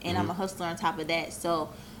budgeter, and mm-hmm. I'm a hustler on top of that. So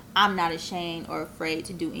I'm not ashamed or afraid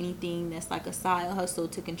to do anything that's like a side hustle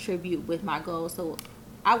to contribute with my goals. So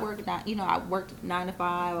I worked 9 to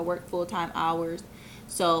 5. I worked full-time hours.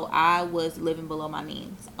 So I was living below my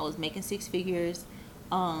means. I was making 6 figures,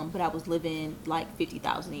 but I was living like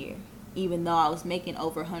 $50,000 a year. Even though I was making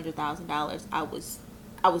over $100,000, I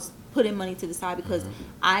was putting money to the side because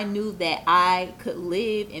I knew that I could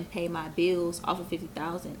live and pay my bills off of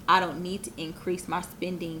 $50,000. I don't need to increase my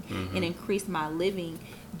spending and increase my living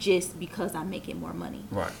just because I'm making more money.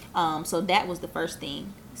 Right. So that was the first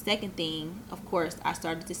thing. Second thing, of course, I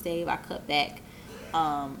started to save. I cut back.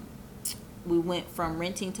 We went from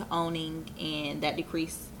renting to owning, and that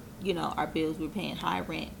decreased, our bills. We were paying high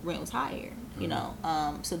rent. Rent was higher,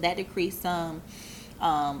 so that decreased some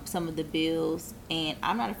of the bills. And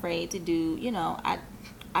I'm not afraid to do,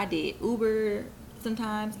 I did Uber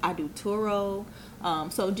sometimes. I do Turo.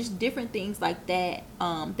 So just different things like that,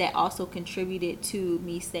 that also contributed to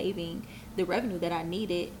me saving the revenue that I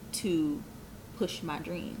needed to push my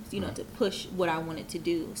dreams, to push what I wanted to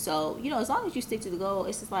do. So, as long as you stick to the goal,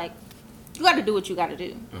 it's just like, you got to do what you got to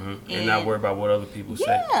do. And not worry about what other people say.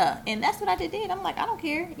 Yeah, and that's what I did. I'm like, I don't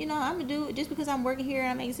care. I'm going to do it. Just because I'm working here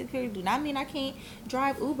and I'm making 6 figures, do not mean I can't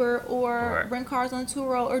drive Uber or rent cars on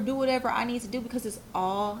Turo or do whatever I need to do, because it's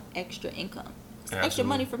all extra income. It's extra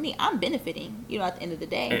money for me. I'm benefiting, at the end of the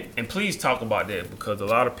day. And please talk about that, because a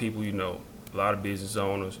lot of people, a lot of business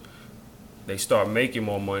owners, they start making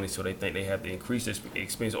more money, so they think they have to increase their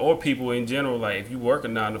expense. Or people in general, like if you work a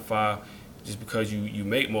 9 to 5, just because you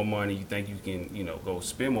make more money, you think you can, go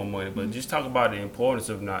spend more money. But just talk about the importance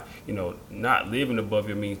of not living above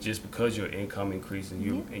your means just because your income increases and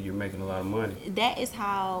you're making a lot of money. That is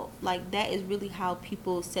really how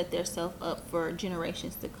people set themselves up for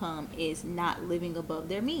generations to come, is not living above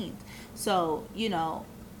their means. So,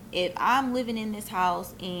 if I'm living in this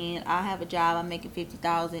house and I have a job, I'm making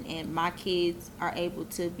 $50,000, and my kids are able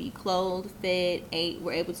to be clothed, fed, ate,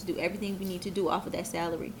 we're able to do everything we need to do off of that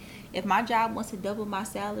salary. If my job wants to double my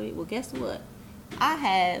salary, well, guess what?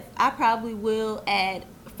 I probably will add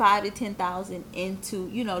 $5,000 to $10,000 into,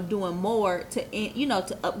 doing more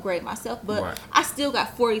to upgrade myself. But I still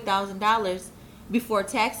got $40,000 before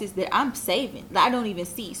taxes that I'm saving that I don't even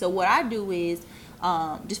see. So what I do is,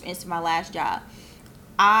 just for instance, my last job,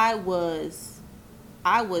 I was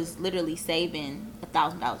literally saving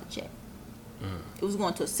 $1,000 a check. It was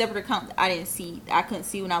going to a separate account that I didn't see. I couldn't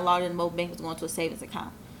see when I logged in the mobile bank. It was going to a savings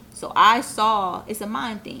account. So I saw, it's a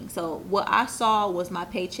mind thing. So what I saw was my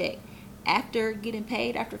paycheck. After getting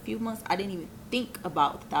paid, after a few months, I didn't even think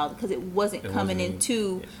about the $1,000 because it wasn't coming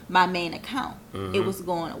into my main account. It was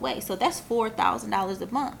going away. So that's $4,000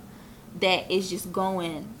 a month that is just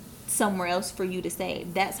going somewhere else for you to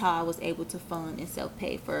save. That's how I was able to fund and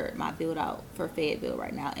self-pay for my build out for Fayetteville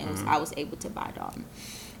right now, and I was able to buy Dalton.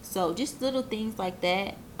 So just little things like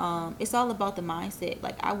that. It's all about the mindset.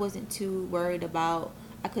 Like, I wasn't too worried about,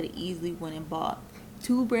 I could have easily went and bought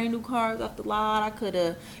 2 brand new cars off the lot. I could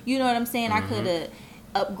have, you know what I'm saying? I could have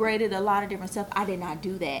upgraded a lot of different stuff. I did not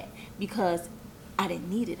do that because I didn't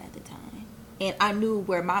need it at the time. And I knew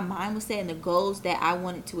where my mind was set and the goals that I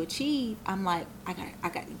wanted to achieve. I'm like, you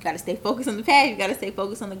gotta stay focused on the path. You gotta stay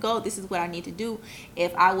focused on the goal. This is what I need to do.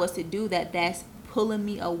 If I was to do that, that's pulling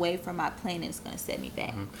me away from my plan, and it's gonna set me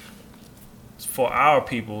back. For our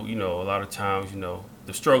people, a lot of times,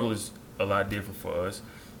 the struggle is a lot different for us.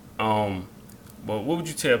 But what would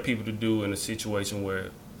you tell people to do in a situation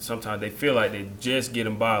where sometimes they feel like they're just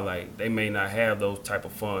getting by, like they may not have those type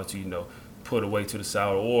of funds to, put away to the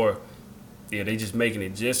side, or they just making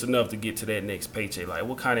it just enough to get to that next paycheck? Like,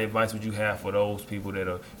 what kind of advice would you have for those people that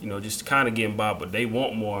are, just kind of getting by, but they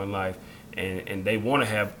want more in life and they want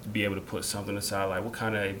to be able to put something aside? Like, what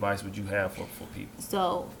kind of advice would you have for people?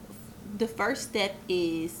 So the first step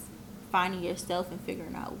is finding yourself and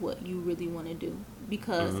figuring out what you really want to do,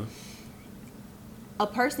 because a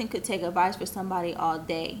person could take advice for somebody all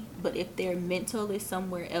day, but if their mental is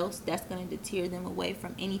somewhere else, that's going to deter them away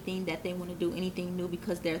from anything that they want to do, anything new,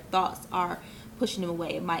 because their thoughts are pushing them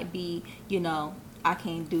away. It might be, I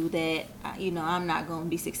can't do that, I'm not going to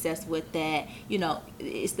be successful with that.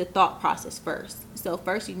 It's the thought process first. So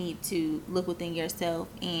first you need to look within yourself,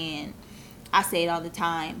 and I say it all the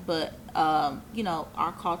time, but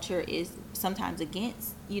our culture is sometimes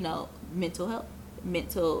against, mental health,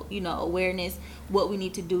 mental, awareness, what we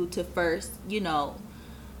need to do to first,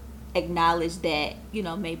 acknowledge that,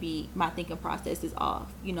 maybe my thinking process is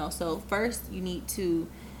off, so first you need to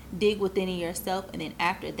dig within yourself, and then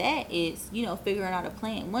after that is, figuring out a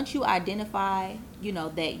plan. Once you identify,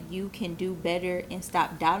 that you can do better and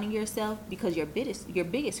stop doubting yourself, because your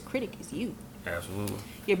biggest critic is you. Absolutely.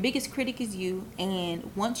 Your biggest critic is you,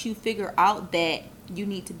 and once you figure out that you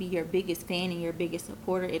need to be your biggest fan and your biggest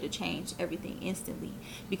supporter, it'll change everything instantly.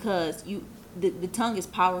 Because the tongue is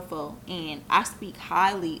powerful, and I speak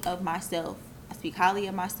highly of myself.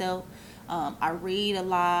 I read a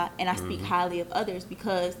lot, and I speak highly of others,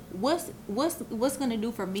 because what's gonna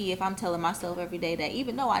do for me if I'm telling myself every day that,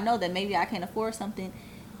 even though I know that maybe I can't afford something,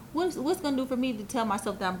 what's gonna do for me to tell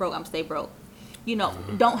myself that I'm broke? I'm stay broke.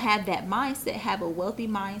 Don't have that mindset. Have a wealthy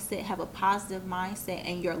mindset, have a positive mindset,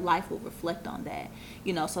 and your life will reflect on that.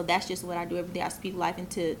 So that's just what I do every day. I speak life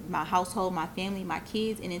into my household, my family, my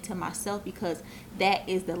kids, and into myself, because that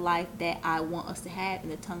is the life that I want us to have,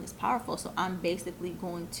 and the tongue is powerful. So I'm basically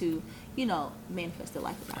going to, manifest the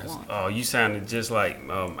life that I want. Oh, you sounded just like,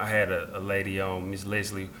 I had a lady on, Miss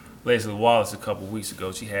Leslie Wallace, a couple weeks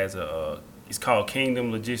ago. She has it's called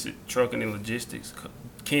Kingdom Logistics, Trucking and Logistics,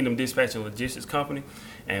 Kingdom Dispatch and Logistics Company,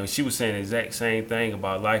 and she was saying the exact same thing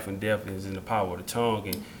about life and death is in the power of the tongue,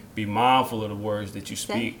 and be mindful of the words that you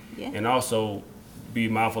speak, and also be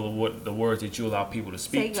mindful of what the words that you allow people to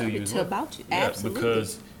speak to you. About you. Absolutely.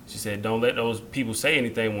 Because she said, don't let those people say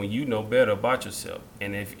anything when you know better about yourself.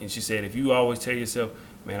 And she said, if you always tell yourself,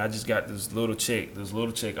 man, I just got this little check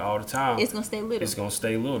all the time, it's gonna stay little. It's gonna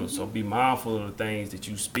stay little. So be mindful of the things that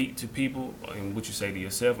you speak to people and what you say to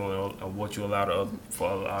yourself, or what you allow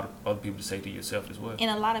for a lot of other people to say to yourself as well.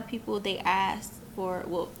 And a lot of people, they ask for,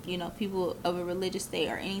 people of a religious state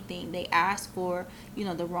or anything, they ask for,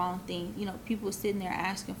 the wrong thing. People sitting there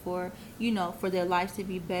asking for, for their lives to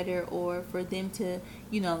be better, or for them to,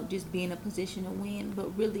 just be in a position to win.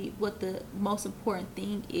 But really, what the most important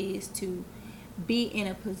thing is to be in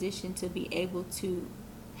a position to be able to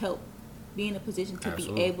help, be in a position to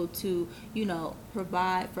Absolutely. Be able to,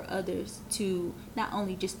 provide for others, to not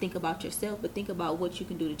only just think about yourself, but think about what you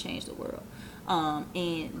can do to change the world.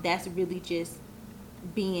 And that's really just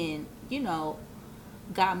being,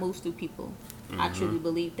 God moves through people. I truly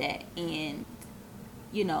believe that. And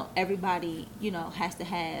everybody, has to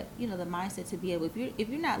have, the mindset to be able, if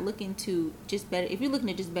you're not looking to just better, if you're looking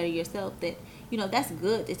to just better yourself, that, that's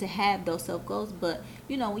good to have those self goals. But,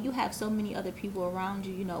 when you have so many other people around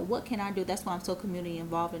you, what can I do? That's why I'm so community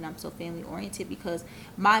involved and I'm so family oriented, because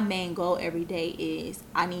my main goal every day is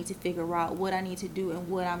I need to figure out what I need to do and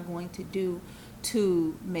what I'm going to do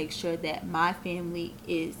to make sure that my family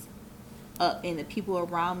is up and the people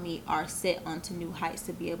around me are set onto new heights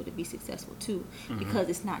to be able to be successful too. Because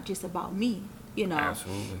it's not just about me,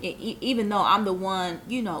 Absolutely. Even though I'm the one,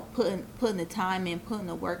 putting the time in, putting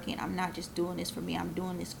the work in, I'm not just doing this for me. I'm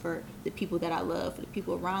doing this for the people that I love, for the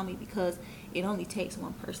people around me, because it only takes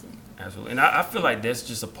one person. Absolutely. And I feel like that's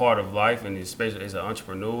just a part of life, and especially as an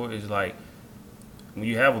entrepreneur, is like when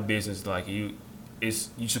you have a business, like you're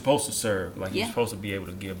supposed to serve, like you're supposed to be able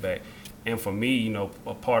to give back. And for me,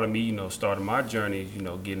 a part of me, starting my journey,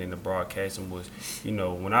 getting into broadcasting was,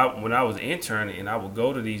 when I was interning and I would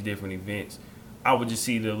go to these different events, I would just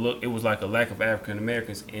see it was like a lack of African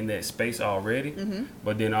Americans in that space already.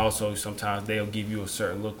 But then also sometimes they'll give you a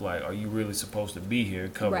certain look like, are you really supposed to be here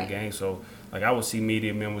covering games? So like I would see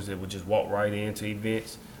media members that would just walk right into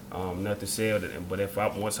events, nothing said.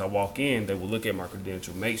 But once I walk in, they will look at my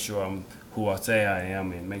credential, make sure I'm who I say I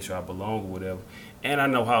am, and make sure I belong or whatever. And I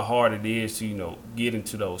know how hard it is to, get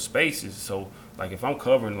into those spaces. So, like, if I'm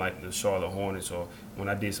covering, like, the Charlotte Hornets, or when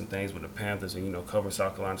I did some things with the Panthers and, covering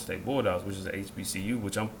South Carolina State Bulldogs, which is a HBCU,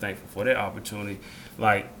 which I'm thankful for that opportunity.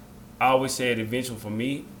 Like, I always said eventually for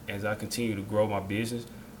me, as I continue to grow my business,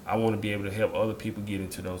 I want to be able to help other people get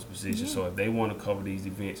into those positions. So if they want to cover these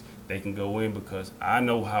events, they can go in, because I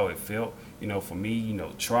know how it felt, for me,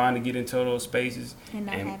 trying to get into those spaces and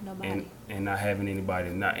not have nobody, and not having anybody,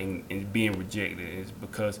 and being rejected. Is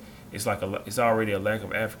because it's like it's already a lack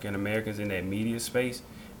of African Americans in that media space,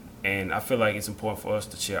 and I feel like it's important for us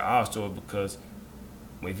to share our story, because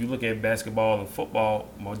if you look at basketball and football,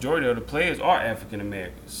 majority of the players are African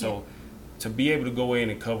Americans. So to be able to go in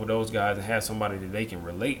and cover those guys and have somebody that they can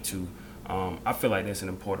relate to, I feel like that's an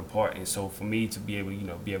important part. And so for me to be able,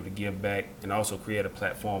 to give back, and also create a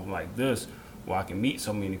platform like this where I can meet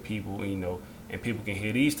so many people, and people can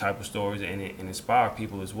hear these type of stories and inspire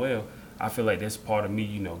people as well. I feel like that's part of me,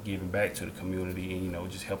 giving back to the community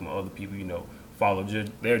and, just helping other people, follow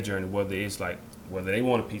their journey, whether they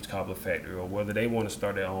want a Peach Cobbler Factory or whether they want to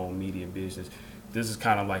start their own media business. This is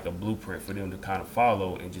kind of like a blueprint for them to kind of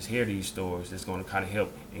follow and just hear these stories. That's going to kind of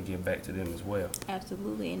help and give back to them as well.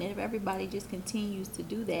 Absolutely. And if everybody just continues to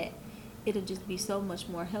do that, it'll just be so much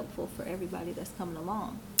more helpful for everybody that's coming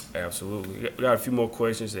along. Absolutely. We got a few more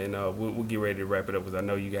questions, and we'll get ready to wrap it up, because I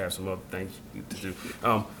know you have some other things to do.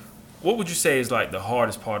 What would you say is like the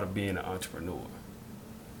hardest part of being an entrepreneur?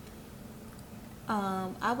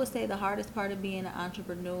 I would say the hardest part of being an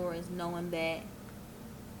entrepreneur is knowing that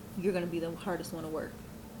you're going to be the hardest one to work.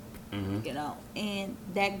 Mm-hmm. You know, and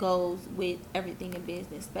that goes with everything in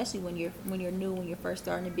business, especially when you're new, when you're first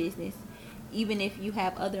starting a business. Even if you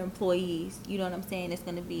have other employees, you know what I'm saying, it's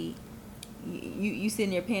going to be you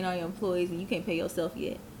sitting there paying all your employees and you can't pay yourself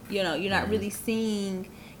yet. You know, you're not really seeing,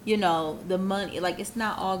 you know, the money. Like, it's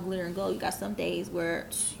not all glitter and gold. You got some days where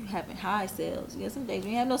you're having high sales. You got some days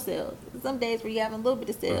where you have no sales. Some days where you have a little bit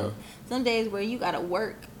of sales. Some days where you got to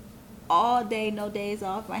work all day, no days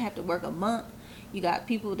off. Might have to work a month. You got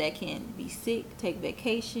people that can be sick, take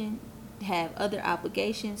vacation, have other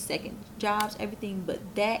obligations, second jobs, everything.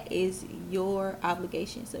 But that is your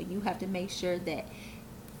obligation. So you have to make sure that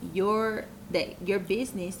your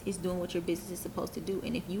business is doing what your business is supposed to do.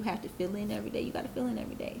 And if you have to fill in every day, you got to fill in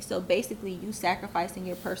every day. So basically, you sacrificing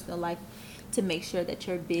your personal life to make sure that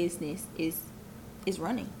your business is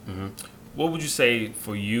running. Mm-hmm. What would you say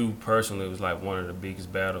for you personally was like one of the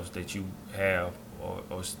biggest battles that you have or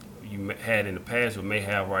you had in the past or may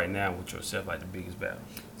have right now with yourself, like the biggest battle?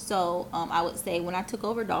 So I would say when I took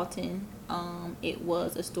over Dalton, it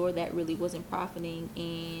was a store that really wasn't profiting,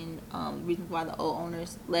 and the reason why the old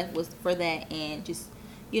owners left was for that, and just,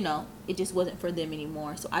 you know, it just wasn't for them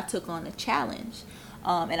anymore. So I took on a challenge,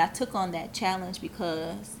 and I took on that challenge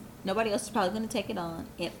because nobody else is probably going to take it on,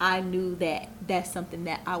 and I knew that that's something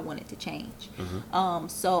that I wanted to change. Mm-hmm.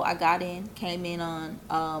 So I came in on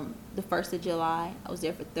the 1st of July. I was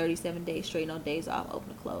there for 37 days straight, no days off, open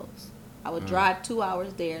to close. I would drive 2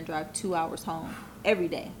 hours there and drive 2 hours home every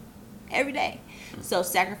day. So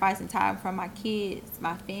sacrificing time from my kids,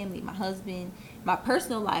 my family, my husband, my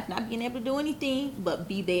personal life, not being able to do anything but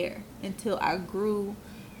be there until I grew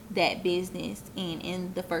that business. And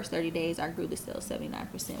in the first 30 days, I grew the sales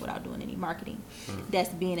 79% without doing any marketing. That's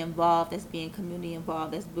being involved, that's being community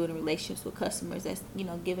involved, that's building relationships with customers, that's, you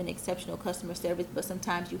know, giving exceptional customer service. But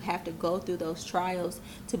sometimes you have to go through those trials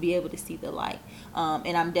to be able to see the light.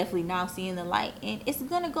 And I'm definitely now seeing the light, and it's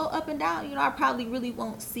going to go up and down. You know, I probably really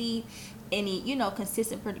won't see any, you know,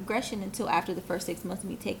 consistent progression until after the first 6 months of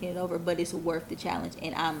me taking it over, but it's worth the challenge,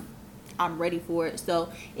 and I'm ready for it.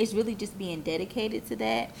 So it's really just being dedicated to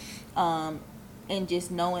that, and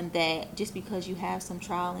just knowing that just because you have some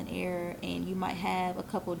trial and error and you might have a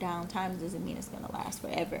couple down times doesn't mean it's going to last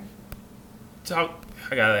forever. I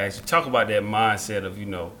gotta ask you, talk about that mindset of, you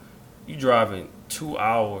know, you driving 2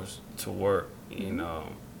 hours to work in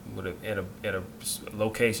at a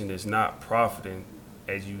location that's not profiting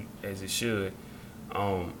as it should,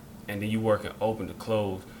 and then you working open to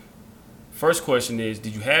close. First question is,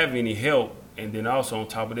 did you have any help? And then also on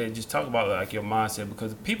top of that, just talk about like your mindset,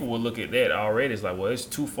 because people will look at that already. It's like, well, it's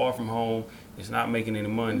too far from home. It's not making any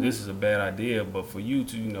money. Mm-hmm. This is a bad idea. But for you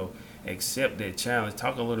to, you know, accept that challenge,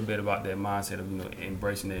 talk a little bit about that mindset of, you know,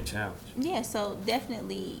 embracing that challenge. Yeah, so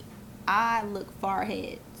definitely I look far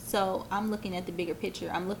ahead. So I'm looking at the bigger picture.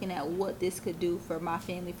 I'm looking at what this could do for my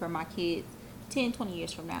family, for my kids, 10, 20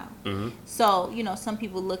 years from now. Mm-hmm. So, you know, some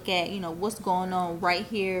people look at, you know, what's going on right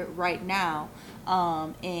here, right now.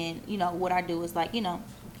 And, you know, what I do is like, you know,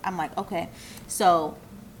 I'm like, okay, so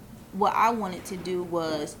what I wanted to do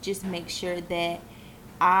was just make sure that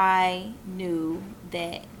I knew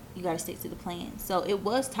that you got to stick to the plan. So it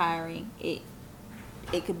was tiring. It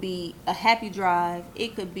could be a happy drive.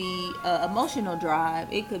 It could be an emotional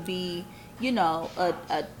drive. It could be, you know,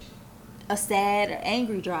 a sad or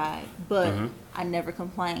angry drive, but I never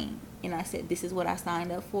complained, and I said, this is what I signed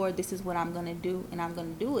up for, this is what I'm going to do, and I'm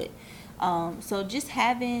going to do it. So just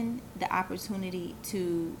having the opportunity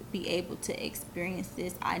to be able to experience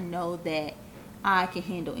this, I know that I can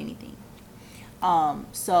handle anything.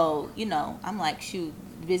 So, you know, I'm like, shoot,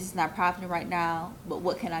 business is not profiting right now, but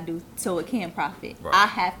what can I do so it can profit? Right. I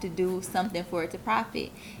have to do something for it to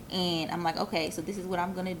profit. And I'm like, okay, so this is what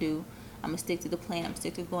I'm going to do. I'm going to stick to the plan. I'm going to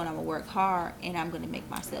stick to going. I'm going to work hard, and I'm going to make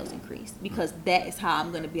my sales increase, because that is how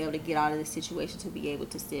I'm going to be able to get out of this situation, to be able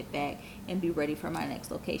to sit back and be ready for my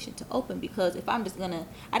next location to open. Because if I'm just going to,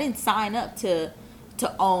 I didn't sign up to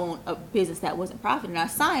own a business that wasn't profiting. I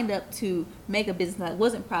signed up to make a business that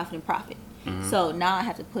wasn't profiting profit. Mm-hmm. So now I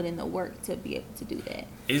have to put in the work to be able to do that.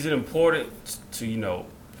 Is it important to, you know,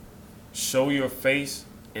 show your face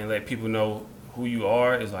and let people know who you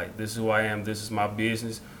are? It's like, this is who I am, this is my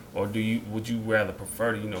business. Or would you rather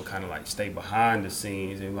prefer to, you know, kind of like stay behind the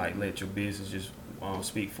scenes and like let your business just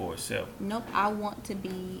speak for itself? Nope. I want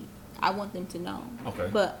them to know. Okay.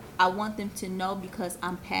 But I want them to know because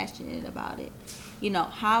I'm passionate about it. You know,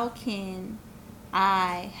 how can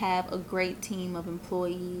I have a great team of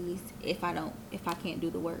employees if I can't do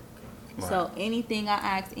the work? Right. So anything I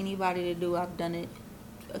ask anybody to do, I've done it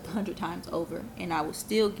 100 times over, and I will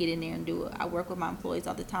still get in there and do it. I work with my employees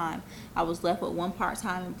all the time. I was left with one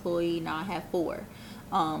part-time employee, now I have 4.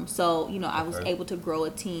 So, I was able to grow a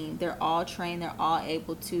team. They're all trained. They're all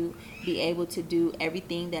able to do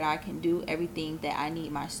everything that I can do, everything that I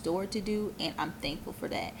need my store to do, and I'm thankful for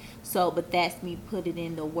that. So, but that's me putting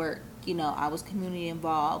in the work. I was community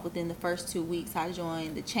involved. Within the first 2 weeks, I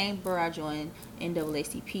joined the chamber. I joined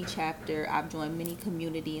NAACP chapter. I've joined many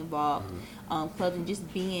community involved clubs, and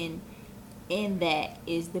just being in that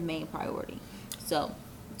is the main priority. So,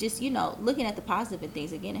 just looking at the positive in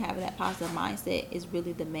things again, and having that positive mindset is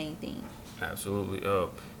really the main thing. Absolutely.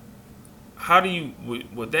 How do you,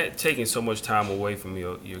 with that taking so much time away from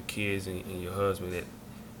your kids and your husband,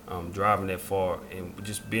 that driving that far and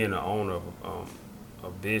just being an owner of a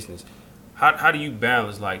business, how do you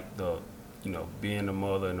balance like the being a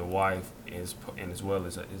mother and a wife and as well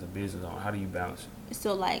as a business owner? How do you balance it?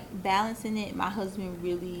 So like balancing it, my husband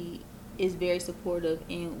really is very supportive,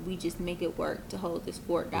 and we just make it work to hold this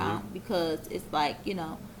fort down, because it's like,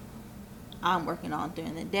 I'm working on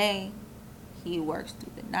during the day, he works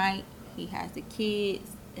through the night, he has the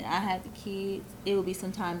kids, and I have the kids. It will be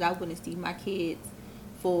sometimes I wouldn't see my kids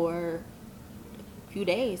for a few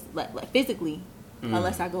days, like physically,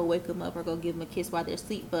 unless I go wake them up or go give them a kiss while they're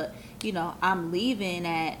asleep. But, I'm leaving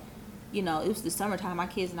at, it was the summertime, my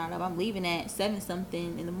kids are not up. I'm leaving at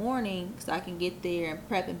 7-something in the morning so I can get there and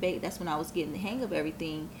prep and bake. That's when I was getting the hang of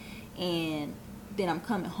everything. And then I'm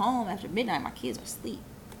coming home after midnight, my kids are asleep.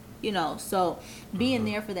 So being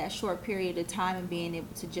there for that short period of time and being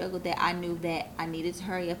able to juggle that, I knew that I needed to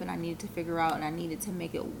hurry up and I needed to figure out and I needed to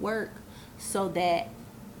make it work so that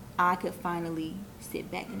I could finally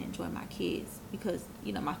sit back and enjoy my kids, because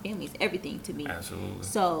my family is everything to me. Absolutely.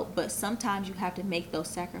 So, but sometimes you have to make those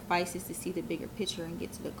sacrifices to see the bigger picture and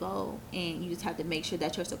get to the goal, and you just have to make sure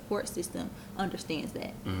that your support system understands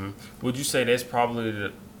that. Would you say that's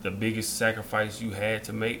probably the biggest sacrifice you had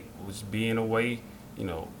to make, was being away,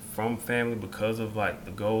 from family because of like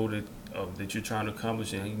the goal that you're trying to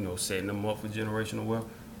accomplish, and setting them up for generational wealth?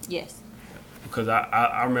 Yes. Because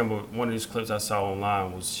I remember one of these clips I saw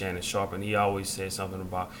online was Shannon Sharp, and he always said something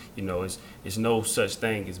about, it's no such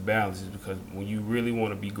thing as balance. It's because when you really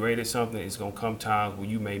want to be great at something, it's going to come times where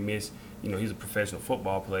you may miss, he's a professional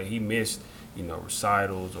football player. He missed,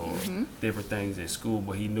 recitals or different things at school,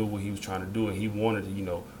 but he knew what he was trying to do, and he wanted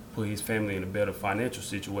to, put his family in a better financial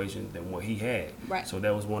situation than what he had. Right. So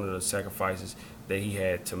that was one of the sacrifices that he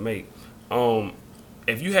had to make.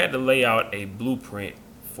 If you had to lay out a blueprint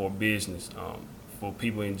for business, for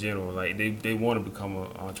people in general, like they want to become an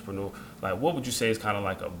entrepreneur, like what would you say is kind of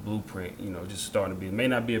like a blueprint, just starting to be, it may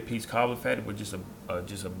not be a Peach Cobbler Factory, but just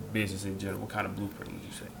a business in general? What kind of blueprint would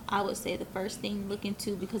you say? I would say the first thing look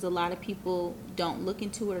into, because a lot of people don't look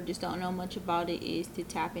into it or just don't know much about it, is to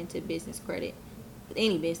tap into business credit. With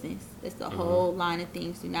any business, it's the whole line of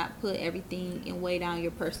things. Do not put everything and weigh down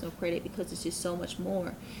your personal credit, because it's just so much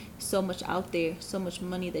more, so much out there, so much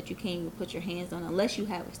money that you can't even put your hands on unless you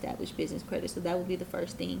have established business credit. So that would be the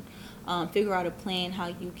first thing. Figure out a plan how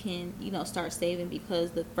you can, start saving,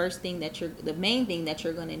 because the main thing that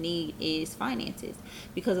you're going to need is finances,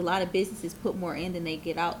 because a lot of businesses put more in than they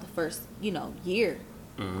get out the first, year,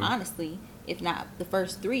 honestly. If not the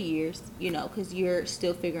first 3 years, because you're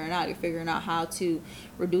still figuring out how to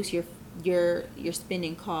reduce your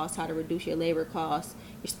spending costs, how to reduce your labor costs.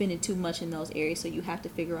 You're spending too much in those areas, so you have to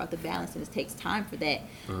figure out the balance, and it takes time for that.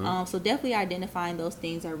 So definitely identifying those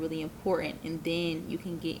things are really important, and then you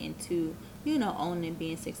can get into, owning and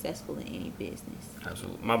being successful in any business.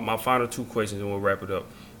 Absolutely. My final 2 questions, and we'll wrap it up.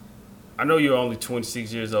 I know you're only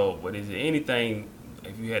 26 years old, but is there anything,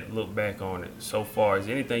 if you had to look back on it so far, is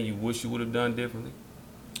there anything you wish you would have done differently?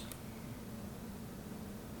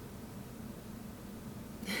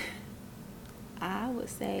 I would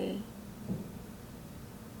say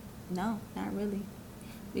no, not really,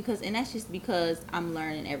 and that's just because I'm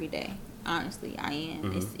learning every day. Honestly, I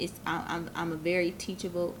am. I'm a very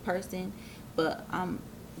teachable person, but I'm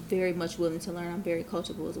very much willing to learn. I'm very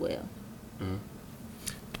coachable as well.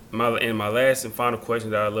 My last and final question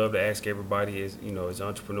that I love to ask everybody is, as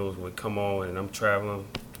entrepreneurs, when we come on and I'm traveling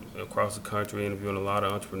across the country interviewing a lot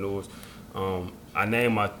of entrepreneurs, I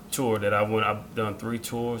named my tour that I went. I've done 3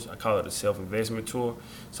 tours. I call it a self-investment tour.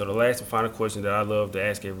 So the last and final question that I love to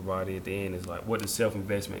ask everybody at the end is like, what does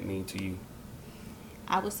self-investment mean to you?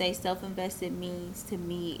 I would say self-invested means to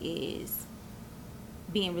me is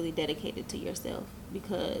being really dedicated to yourself,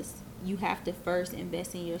 because you have to first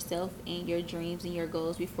invest in yourself and your dreams and your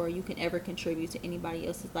goals before you can ever contribute to anybody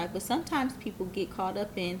else's life. But sometimes people get caught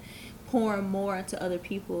up in pouring more into other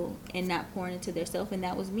people and not pouring into themselves, and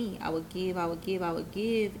that was me. I would give,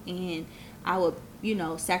 and I would,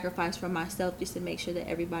 sacrifice for myself just to make sure that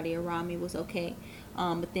everybody around me was okay.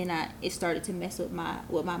 But then it started to mess with my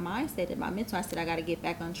mindset and my mental. I said I got to get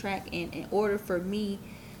back on track, and in order for me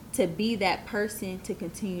to be that person to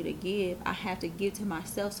continue to give, I have to give to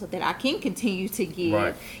myself so that I can continue to give.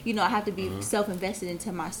 Right. I have to be self-invested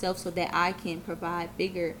into myself so that I can provide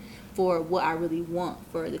bigger for what I really want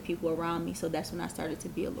for the people around me. So that's when I started to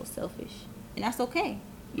be a little selfish, and that's okay.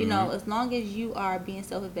 As long as you are being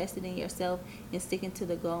self-invested in yourself and sticking to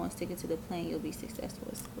the goal and sticking to the plan, you'll be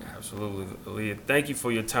successful. Absolutely. Aleeah, thank you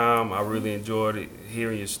for your time. I really enjoyed it,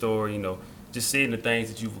 hearing your story, just seeing the things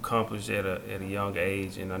that you've accomplished at a young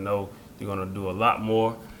age, and I know you're going to do a lot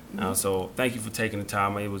more. So thank you for taking the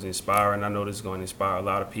time. It was inspiring. I know this is going to inspire a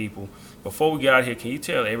lot of people. Before we get out of here, can you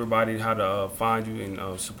tell everybody how to find you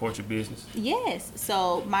and support your business? Yes.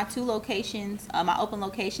 So my two locations, my open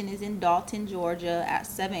location is in Dalton, Georgia at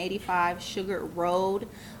 785 Sugar Road,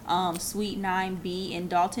 Suite 9B in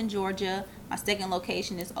Dalton, Georgia. My second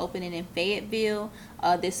location is opening in Fayetteville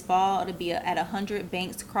this fall. It'll be at 100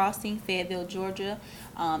 Banks Crossing, Fayetteville, Georgia.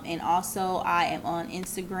 And also I am on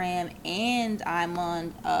Instagram and I'm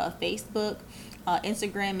on Facebook.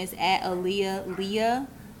 Instagram is at Aleeah,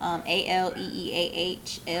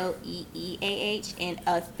 ALEEAHLEEAH, and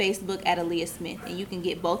Facebook at Aleeah Smith. And you can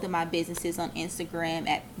get both of my businesses on Instagram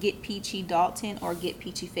at Get Peachy Dalton or Get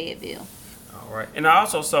Peachy Fayetteville. All right. And I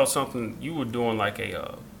also saw something you were doing, like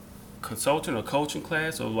a consulting or coaching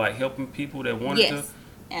class, or like helping people that wanted to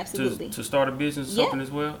start a business or something as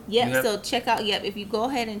well? Yeah, so check out, if you go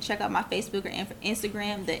ahead and check out my Facebook or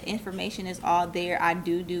Instagram, the information is all there. I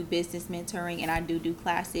do business mentoring, and I do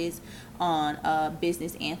classes on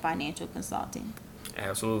business and financial consulting.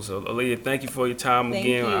 Absolutely. So, Aleeah, thank you for your time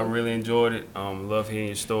again. I really enjoyed it. Love hearing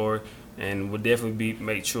your story. And we'll definitely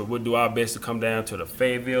make sure we'll do our best to come down to the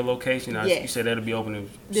Fayetteville location. You said that'll be opening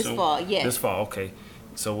this soon? fall, yes. This fall, okay.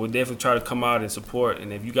 So we'll definitely try to come out and support.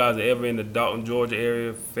 And if you guys are ever in the Dalton, Georgia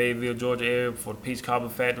area, Fayetteville, Georgia area for the Peach Cobbler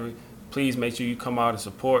Factory, please make sure you come out and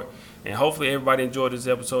support. And hopefully everybody enjoyed this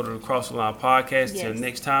episode of the Cross the Line podcast. Till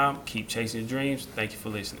next time, keep chasing your dreams. Thank you for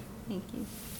listening. Thank you.